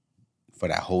 For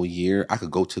that whole year, I could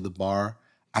go to the bar.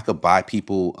 I could buy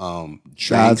people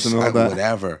drinks, and all that.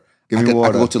 Whatever. Give me water.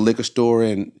 I could go to the liquor store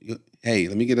and, hey,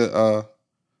 let me get a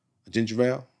ginger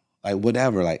ale. Like,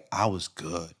 whatever. Like, I was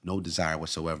good. No desire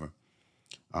whatsoever.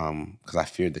 Because I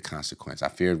feared the consequence. I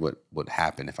feared what would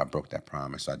happen if I broke that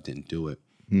promise, so I didn't do it.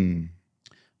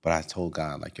 But I told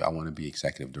God, like, yo, I want to be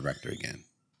executive director again.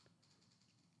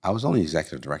 I was only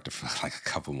executive director for like a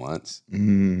couple months,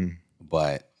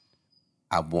 but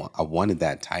I wanted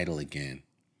that title again.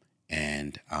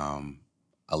 And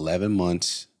 11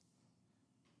 months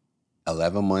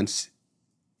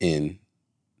in,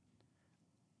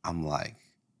 I'm like,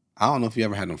 I don't know if you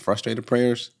ever had them frustrated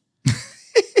prayers.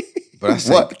 But I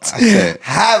said,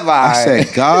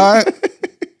 God,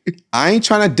 I ain't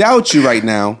trying to doubt you right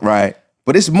now. Right.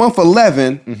 But it's month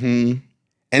 11, and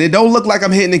it don't look like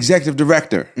I'm hitting executive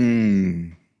director.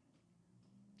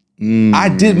 I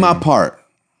did my part.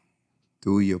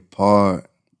 Do your part.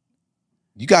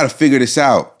 You got to figure this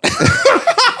out.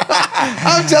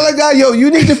 I'm telling God, yo, you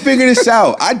need to figure this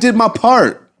out. I did my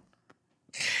part.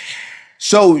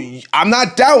 So I'm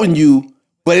not doubting you,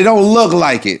 but it don't look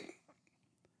like it.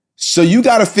 So you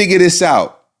got to figure this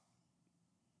out.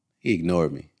 He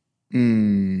ignored me.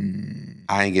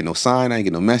 I ain't get no sign. I ain't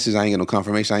get no message. I ain't get no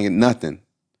confirmation. I ain't get nothing.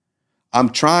 I'm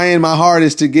trying my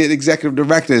hardest to get executive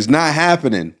director. It's not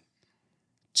happening.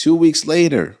 2 weeks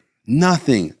later,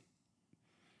 nothing.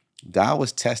 God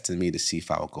was testing me to see if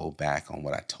I would go back on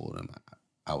what I told him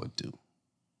I would do.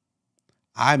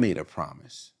 I made a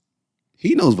promise.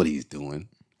 He knows what he's doing.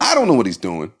 I don't know what he's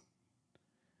doing.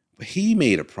 But he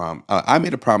made a promise. I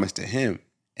made a promise to him,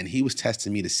 and he was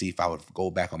testing me to see if I would go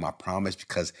back on my promise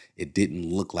because it didn't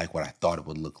look like what I thought it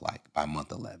would look like by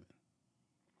month 11.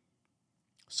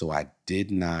 So I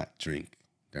did not drink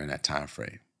during that time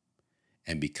frame.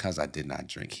 And because I did not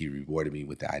drink, he rewarded me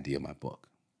with the idea of my book.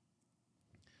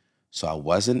 So I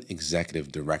wasn't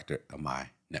executive director of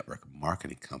my network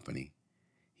marketing company.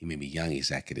 He made me young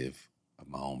executive of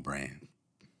my own brand.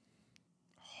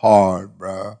 Hard,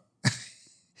 bro.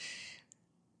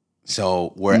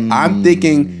 So where I'm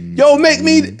thinking, yo, make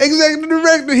me executive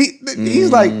director. He's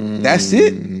like, that's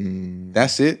it.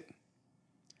 That's it.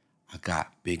 I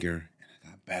got bigger and I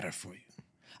got better for you.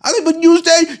 I said, but you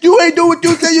say you ain't do what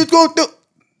you say you're going to do.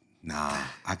 Nah,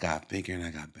 I got bigger and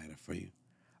I got better for you.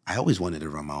 I always wanted to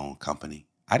run my own company.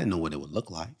 I didn't know what it would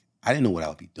look like. I didn't know what I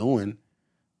would be doing.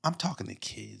 I'm talking to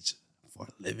kids for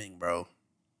a living, bro.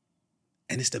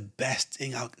 And it's the best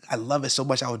thing. I love it so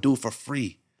much I would do it for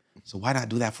free. So why not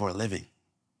do that for a living?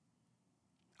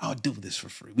 I'll do this for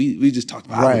free. We just talked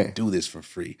about I would do this for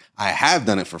free. I have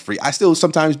done it for free. I still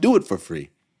sometimes do it for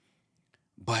free.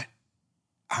 But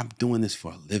I'm doing this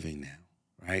for a living now,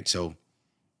 right? So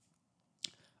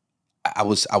I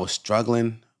was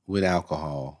struggling with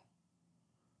alcohol.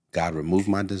 God removed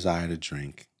my desire to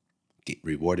drink,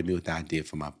 rewarded me with the idea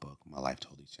for my book. My life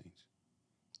totally changed.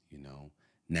 You know,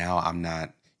 now I'm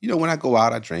not, you know, when I go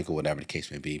out, I drink or whatever the case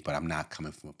may be, but I'm not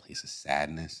coming from a place of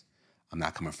sadness. I'm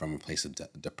not coming from a place of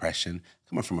depression. I'm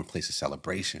coming from a place of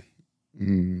celebration.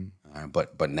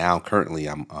 But now currently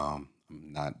I'm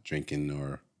not drinking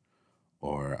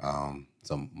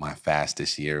so my fast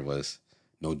this year was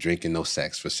no drinking, no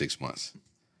sex for 6 months.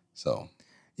 So,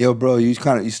 yo, bro, you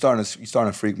starting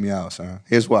to freak me out, son.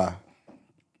 Here's why.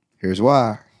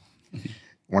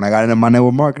 When I got into my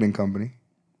network marketing company,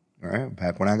 all right,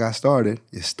 back when I got started,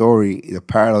 your story, the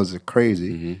parallels are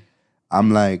crazy. Mm-hmm.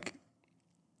 I'm like,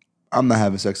 I'm not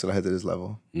having sex till I hit to this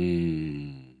level.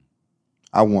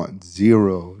 I want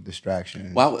zero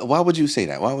distraction. Why would you say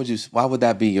that? Why would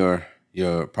that be your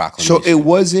proclamation? So it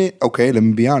wasn't, okay, let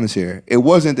me be honest here. It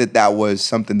wasn't that was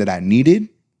something that I needed.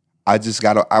 I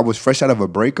was fresh out of a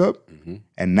breakup,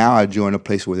 and now I joined a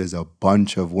place where there's a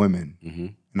bunch of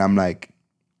women. And I'm like,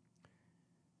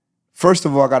 first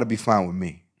of all, I gotta be fine with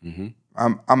me.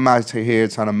 I'm not here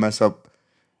trying to mess up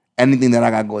anything that I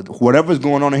got going. Whatever's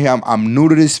going on in here, I'm new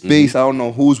to this space. I don't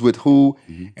know who's with who.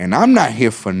 And I'm not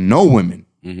here for no women.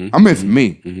 I'm here for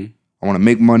me. I want to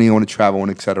make money, I want to travel,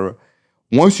 and et cetera.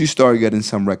 Once you start getting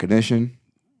some recognition,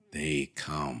 they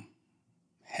come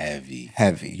heavy.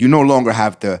 You no longer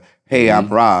have to, hey, I'm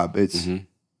Rob. It's,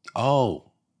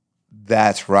 oh,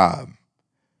 that's Rob.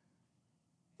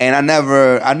 And I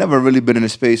never really been in a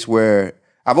space where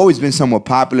I've always been somewhat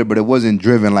popular, but it wasn't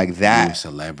driven like that. You're a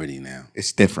celebrity now.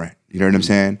 It's different. You know what I'm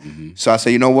saying? So I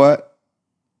say, you know what?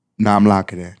 Nah, I'm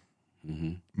locking in.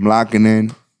 I'm locking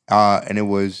in. And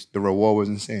the reward was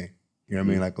insane. You know what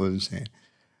I mean? Like, it was insane.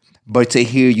 But to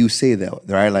hear you say that,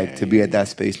 right? Like, to be at that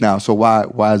space now. So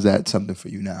why is that something for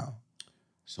you now?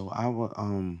 So I would,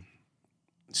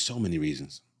 so many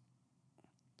reasons.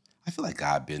 I feel like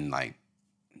God been like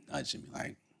nudging me,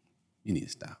 like, you need to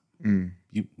stop. You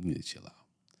need to chill out.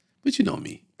 But you know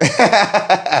me.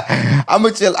 I'm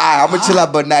gonna chill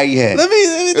out, but not yet. Let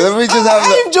me just have.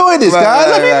 I enjoy this, guys.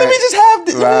 Let me just have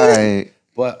this. Right.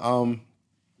 But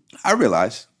I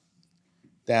realized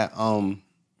that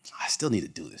I still need to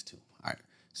do this too. All right.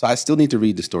 So I still need to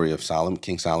read the story of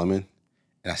King Solomon,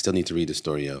 and I still need to read the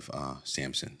story of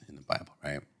Samson in the Bible,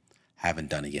 right? Haven't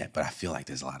done it yet, but I feel like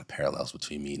there's a lot of parallels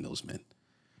between me and those men,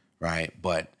 right?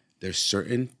 But there's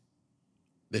certain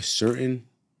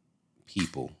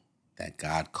people that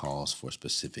God calls for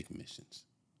specific missions.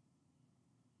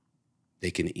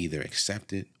 They can either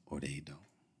accept it or they don't.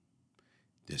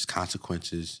 There's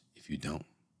consequences if you don't.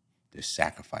 There's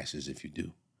sacrifices if you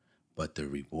do. But the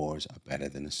rewards are better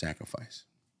than the sacrifice.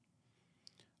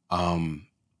 And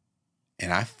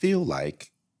I feel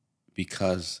like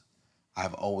because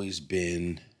I've always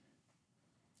been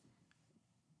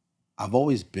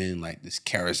like this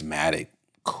charismatic,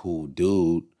 cool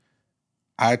dude,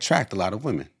 I attract a lot of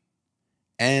women.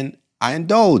 And I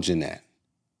indulge in that.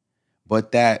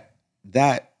 But that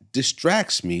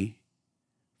distracts me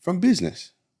from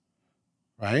business,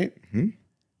 right?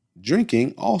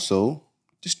 Drinking also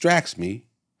distracts me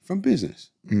from business.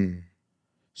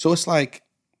 So it's like,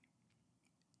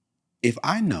 if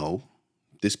I know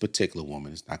this particular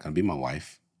woman is not going to be my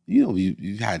wife, you know,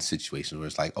 you've had situations where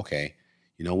it's like, okay,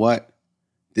 you know what?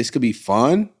 This could be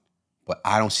fun, but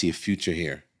I don't see a future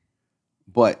here.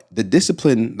 But the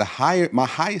discipline, my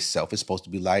highest self is supposed to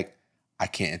be like, I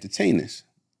can't entertain this.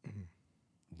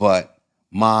 But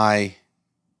my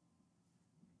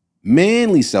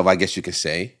manly self, I guess you could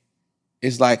say,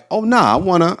 is like, oh nah, I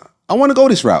wanna go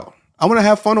this route. I wanna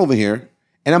have fun over here,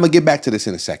 and I'm gonna get back to this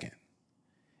in a second.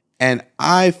 And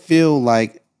I feel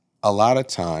like a lot of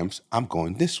times I'm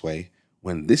going this way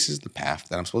when this is the path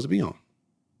that I'm supposed to be on.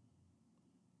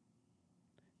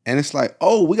 And it's like,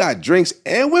 oh, we got drinks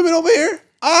and women over here?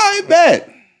 I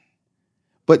bet.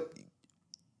 But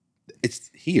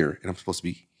it's here and I'm supposed to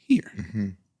be here. Mm-hmm.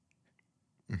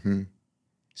 Mm-hmm.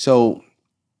 So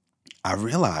I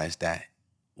realized that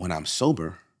when I'm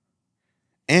sober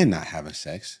and not having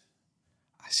sex,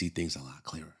 I see things a lot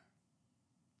clearer.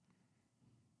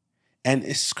 And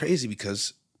it's crazy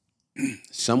because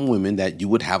some women that you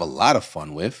would have a lot of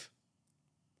fun with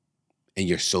and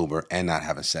you're sober and not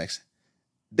having sex,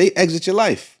 they exit your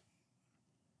life.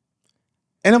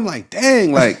 And I'm like,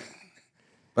 dang, like,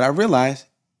 but I realized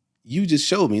you just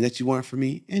showed me that you weren't for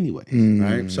me anyway,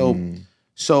 right? So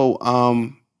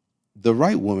the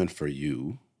right woman for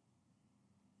you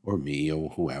or me or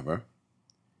whoever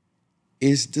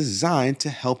is designed to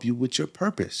help you with your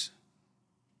purpose.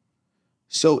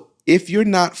 So if you're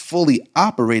not fully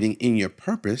operating in your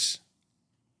purpose,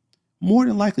 more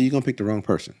than likely you're going to pick the wrong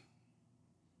person.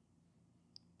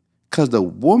 Because the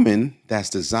woman that's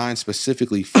designed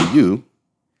specifically for you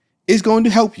is going to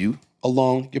help you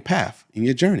along your path in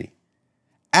your journey,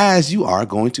 as you are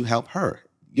going to help her.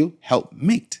 You help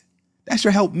mate. That's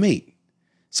your help mate.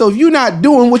 So if you're not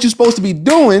doing what you're supposed to be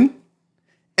doing,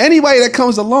 anybody that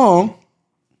comes along,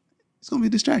 it's going to be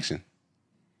a distraction.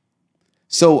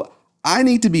 So I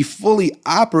need to be fully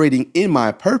operating in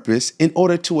my purpose in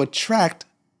order to attract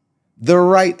the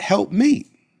right helpmate.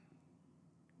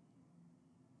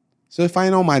 So if I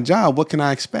ain't on my job, what can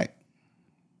I expect?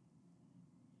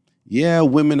 Yeah,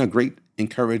 women are great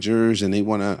encouragers and they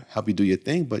want to help you do your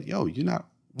thing, but yo, you're not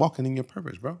walking in your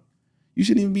purpose, bro. You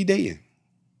shouldn't even be dating.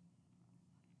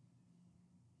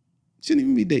 Shouldn't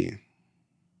even be dating.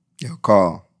 Yo,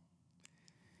 Carl.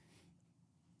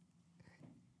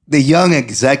 The young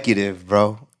executive,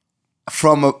 bro.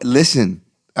 Listen,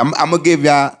 I'm gonna give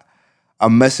y'all a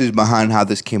message behind how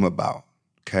this came about.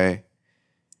 Okay.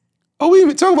 Oh, we didn't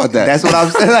even talk about that. That's what I'm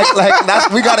saying.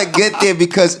 Like we gotta get there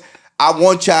because I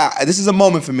want y'all. This is a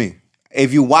moment for me.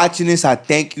 If you're watching this, I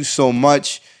thank you so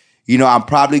much. You know, I'm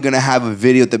probably gonna have a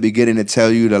video at the beginning to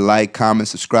tell you to like, comment,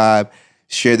 subscribe,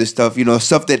 share this stuff. You know,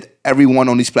 stuff that everyone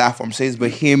on these platforms says.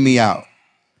 But hear me out.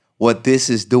 What this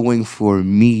is doing for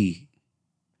me.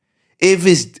 If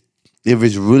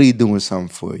it's really doing something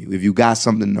for you, if you got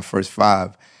something in the first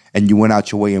 5 and you went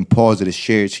out your way and paused it to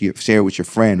share it with your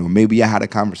friend, or maybe I had a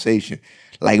conversation.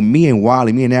 Like me and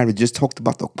Aaron just talked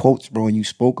about the quotes, bro, and you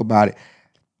spoke about it.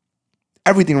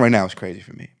 Everything right now is crazy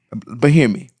for me. But hear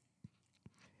me.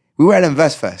 We were at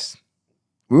InvestFest.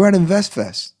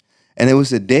 And it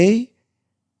was a day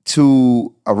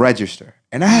to register.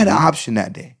 And I had an option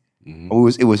that day. Mm-hmm.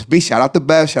 It was me. Shout out to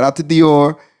Bev. Shout out to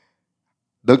Dior.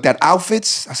 Looked at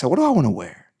outfits. I said, what do I want to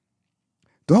wear?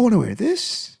 Do I want to wear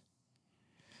this?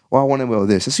 Or I want to wear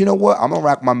this? I said, you know what? I'm going to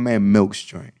rock my man Milk's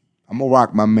joint. I'm going to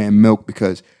rock my man Milk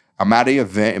because I'm at the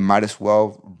event and might as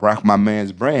well rock my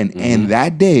man's brand. Mm-hmm. And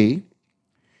that day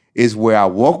is where I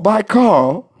walk by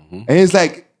Carl and he's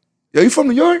like, yo, you from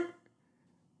New York?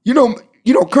 You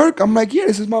know Kirk? I'm like, yeah,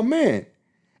 this is my man.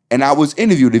 And I was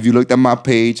interviewed. If you looked at my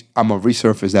page, I'm going to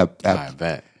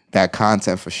resurface that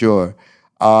content for sure.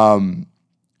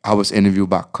 I was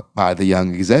interviewed by the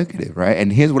young executive, right?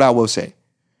 And here's what I will say.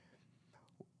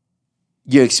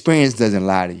 Your experience doesn't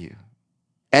lie to you.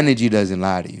 Energy doesn't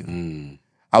lie to you.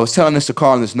 I was telling this to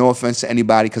Carl, and there's no offense to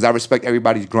anybody because I respect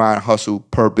everybody's grind, hustle,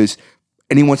 purpose,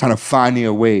 anyone trying to find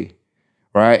their way,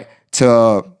 right,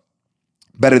 to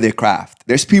better their craft.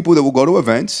 There's people that will go to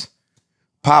events,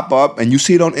 pop up, and you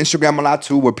see it on Instagram a lot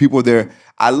too, where people are there.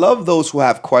 I love those who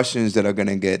have questions that are going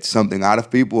to get something out of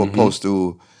people opposed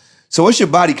to, so what's your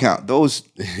body count? Those, so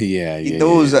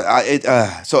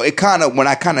it kind of, when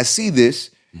I kind of see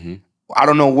this, I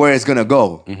don't know where it's gonna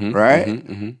go, right?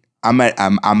 I'm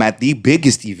at the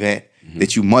biggest event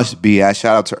that you must be at.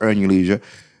 Shout out to Earn Your Leisure,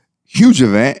 huge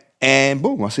event, and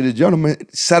boom, I see the gentleman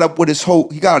set up with his whole.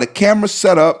 He got a camera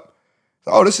set up.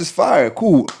 Oh, this is fire,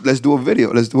 cool. Let's do a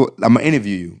video. I'm gonna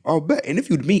interview you. Oh, bet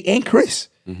interviewed me and Chris,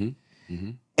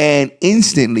 and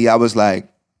instantly I was like,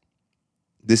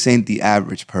 this ain't the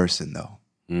average person, though.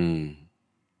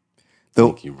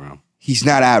 Thank you, bro. He's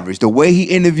not average. The way he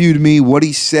interviewed me, what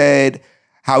he said,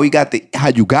 how you got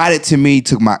it to me,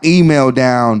 took my email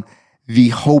down, the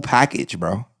whole package,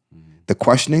 bro. The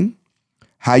questioning,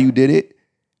 how you did it,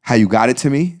 how you got it to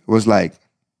me, was like,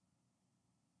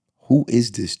 who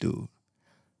is this dude?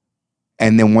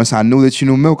 And then once I knew that you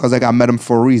knew Milk, I was like, I met him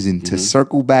for a reason. To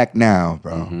circle back now,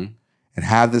 bro, and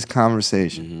have this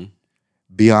conversation.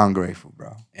 Beyond grateful,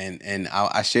 bro. And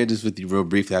I shared this with you real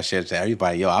briefly. I shared it to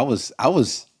everybody. Yo, I was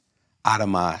out of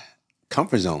my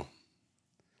comfort zone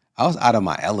I was out of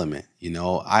my element. You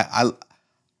know, I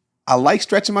like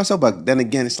stretching myself, but then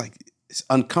again, it's like it's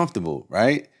uncomfortable,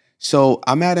 right? So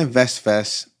I'm at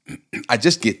InvestFest. I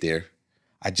just get there.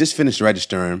 I just finished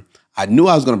registering. I knew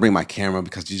I was going to bring my camera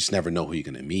because you just never know who you're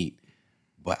going to meet.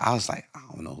 But I was like, I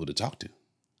don't know who to talk to.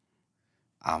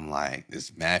 I'm like,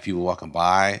 there's mad people walking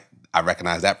by. I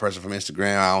recognize that person from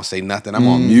Instagram. I don't say nothing. I'm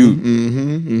on mute.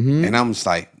 And I'm just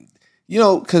like, you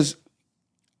know, because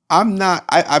I'm not,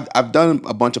 I've done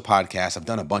a bunch of podcasts. I've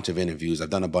done a bunch of interviews. I've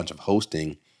done a bunch of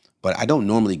hosting. But I don't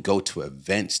normally go to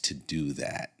events to do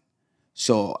that.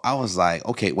 So I was like,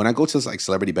 okay, when I go to like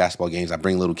celebrity basketball games, I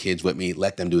bring little kids with me,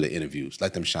 let them do the interviews,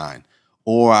 let them shine.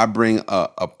 Or I bring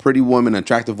a pretty woman, an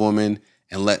attractive woman,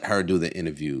 and let her do the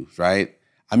interviews, right?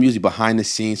 I'm usually behind the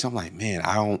scenes. So I'm like, man,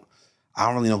 I don't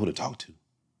really know who to talk to.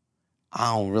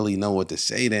 I don't really know what to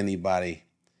say to anybody.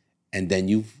 And then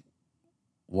you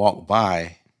walk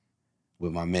by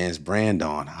with my man's brand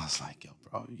on. I was like, yo,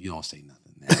 bro, you don't say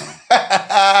nothing now.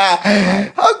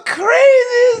 How crazy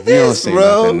is You don't this, say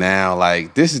bro? nothing now.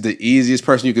 Like, this is the easiest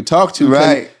person you could talk to.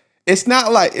 Right. It's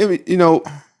not like, you know,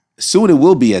 soon it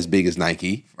will be as big as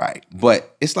Nike. Right.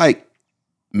 But it's like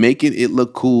making it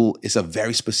look cool. It's a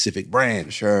very specific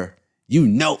brand. Sure. You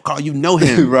know, Carl, you know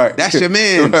him. Right. That's your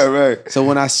man. Right. So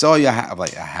when I saw you, I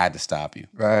had to stop you.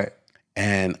 Right.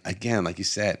 And again, like you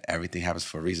said, everything happens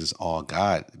for reasons. All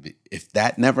God. If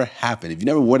that never happened, if you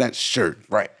never wore that shirt,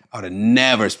 Right. I would have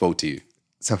never spoke to you.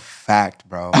 It's a fact,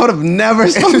 bro. I would have never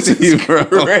spoken to you, bro.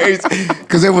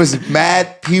 Because there was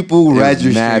mad people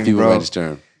registering, Mad people bro.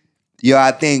 registering. Yo,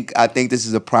 I think this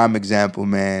is a prime example,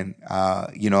 man.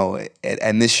 You know,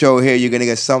 and this show here, you're gonna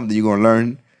get something. You're gonna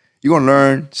learn. You're gonna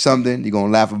learn something. You're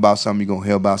gonna laugh about something. You're gonna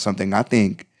hear about something. I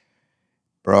think,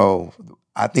 bro,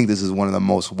 this is one of the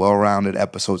most well-rounded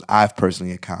episodes I've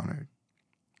personally encountered.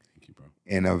 Thank you, bro.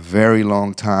 In a very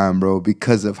long time, bro,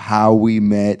 because of how we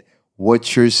met,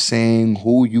 what you're saying,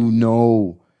 who you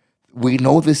know. We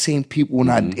know the same people,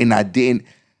 and I didn't,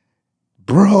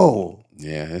 bro.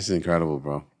 Yeah, it's incredible,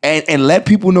 bro. And let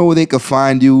people know where they can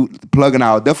find you. Plugging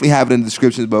out, definitely have it in the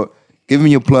descriptions, but give me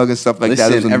your plug and stuff like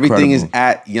that. Listen, everything is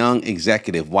incredible. at Young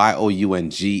Executive,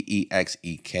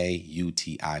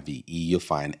 YOUNGEXEKUTIVE. You'll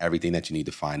find everything that you need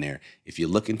to find there. If you're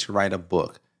looking to write a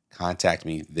book, contact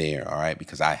me there, all right?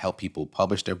 Because I help people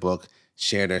publish their book,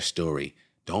 share their story.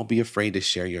 Don't be afraid to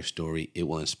share your story. It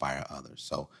will inspire others.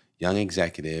 So Young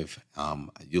Executive,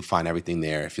 you'll find everything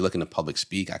there. If you're looking to public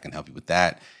speak, I can help you with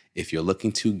that. If you're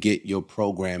looking to get your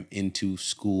program into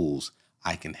schools,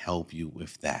 I can help you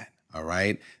with that. All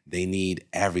right. They need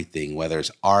everything, whether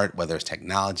it's art, whether it's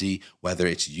technology, whether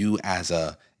it's you as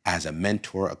a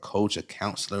mentor, a coach, a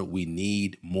counselor. We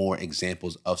need more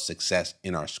examples of success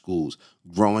in our schools.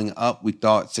 Growing up, we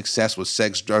thought success was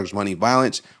sex, drugs, money,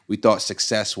 violence. We thought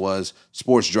success was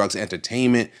sports, drugs,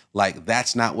 entertainment. Like,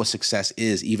 that's not what success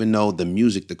is. Even though the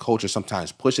music, the culture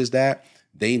sometimes pushes that,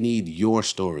 they need your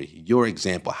story, your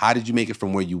example. How did you make it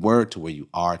from where you were to where you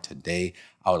are today?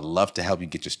 I would love to help you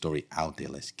get your story out there.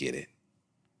 Let's get it.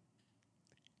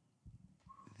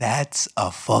 That's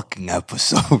a fucking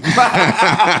episode.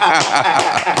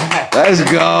 Let's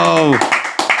go.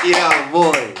 Yeah,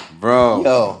 boy. Bro.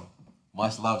 Yo.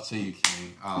 Much love to you,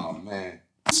 King. Oh, man.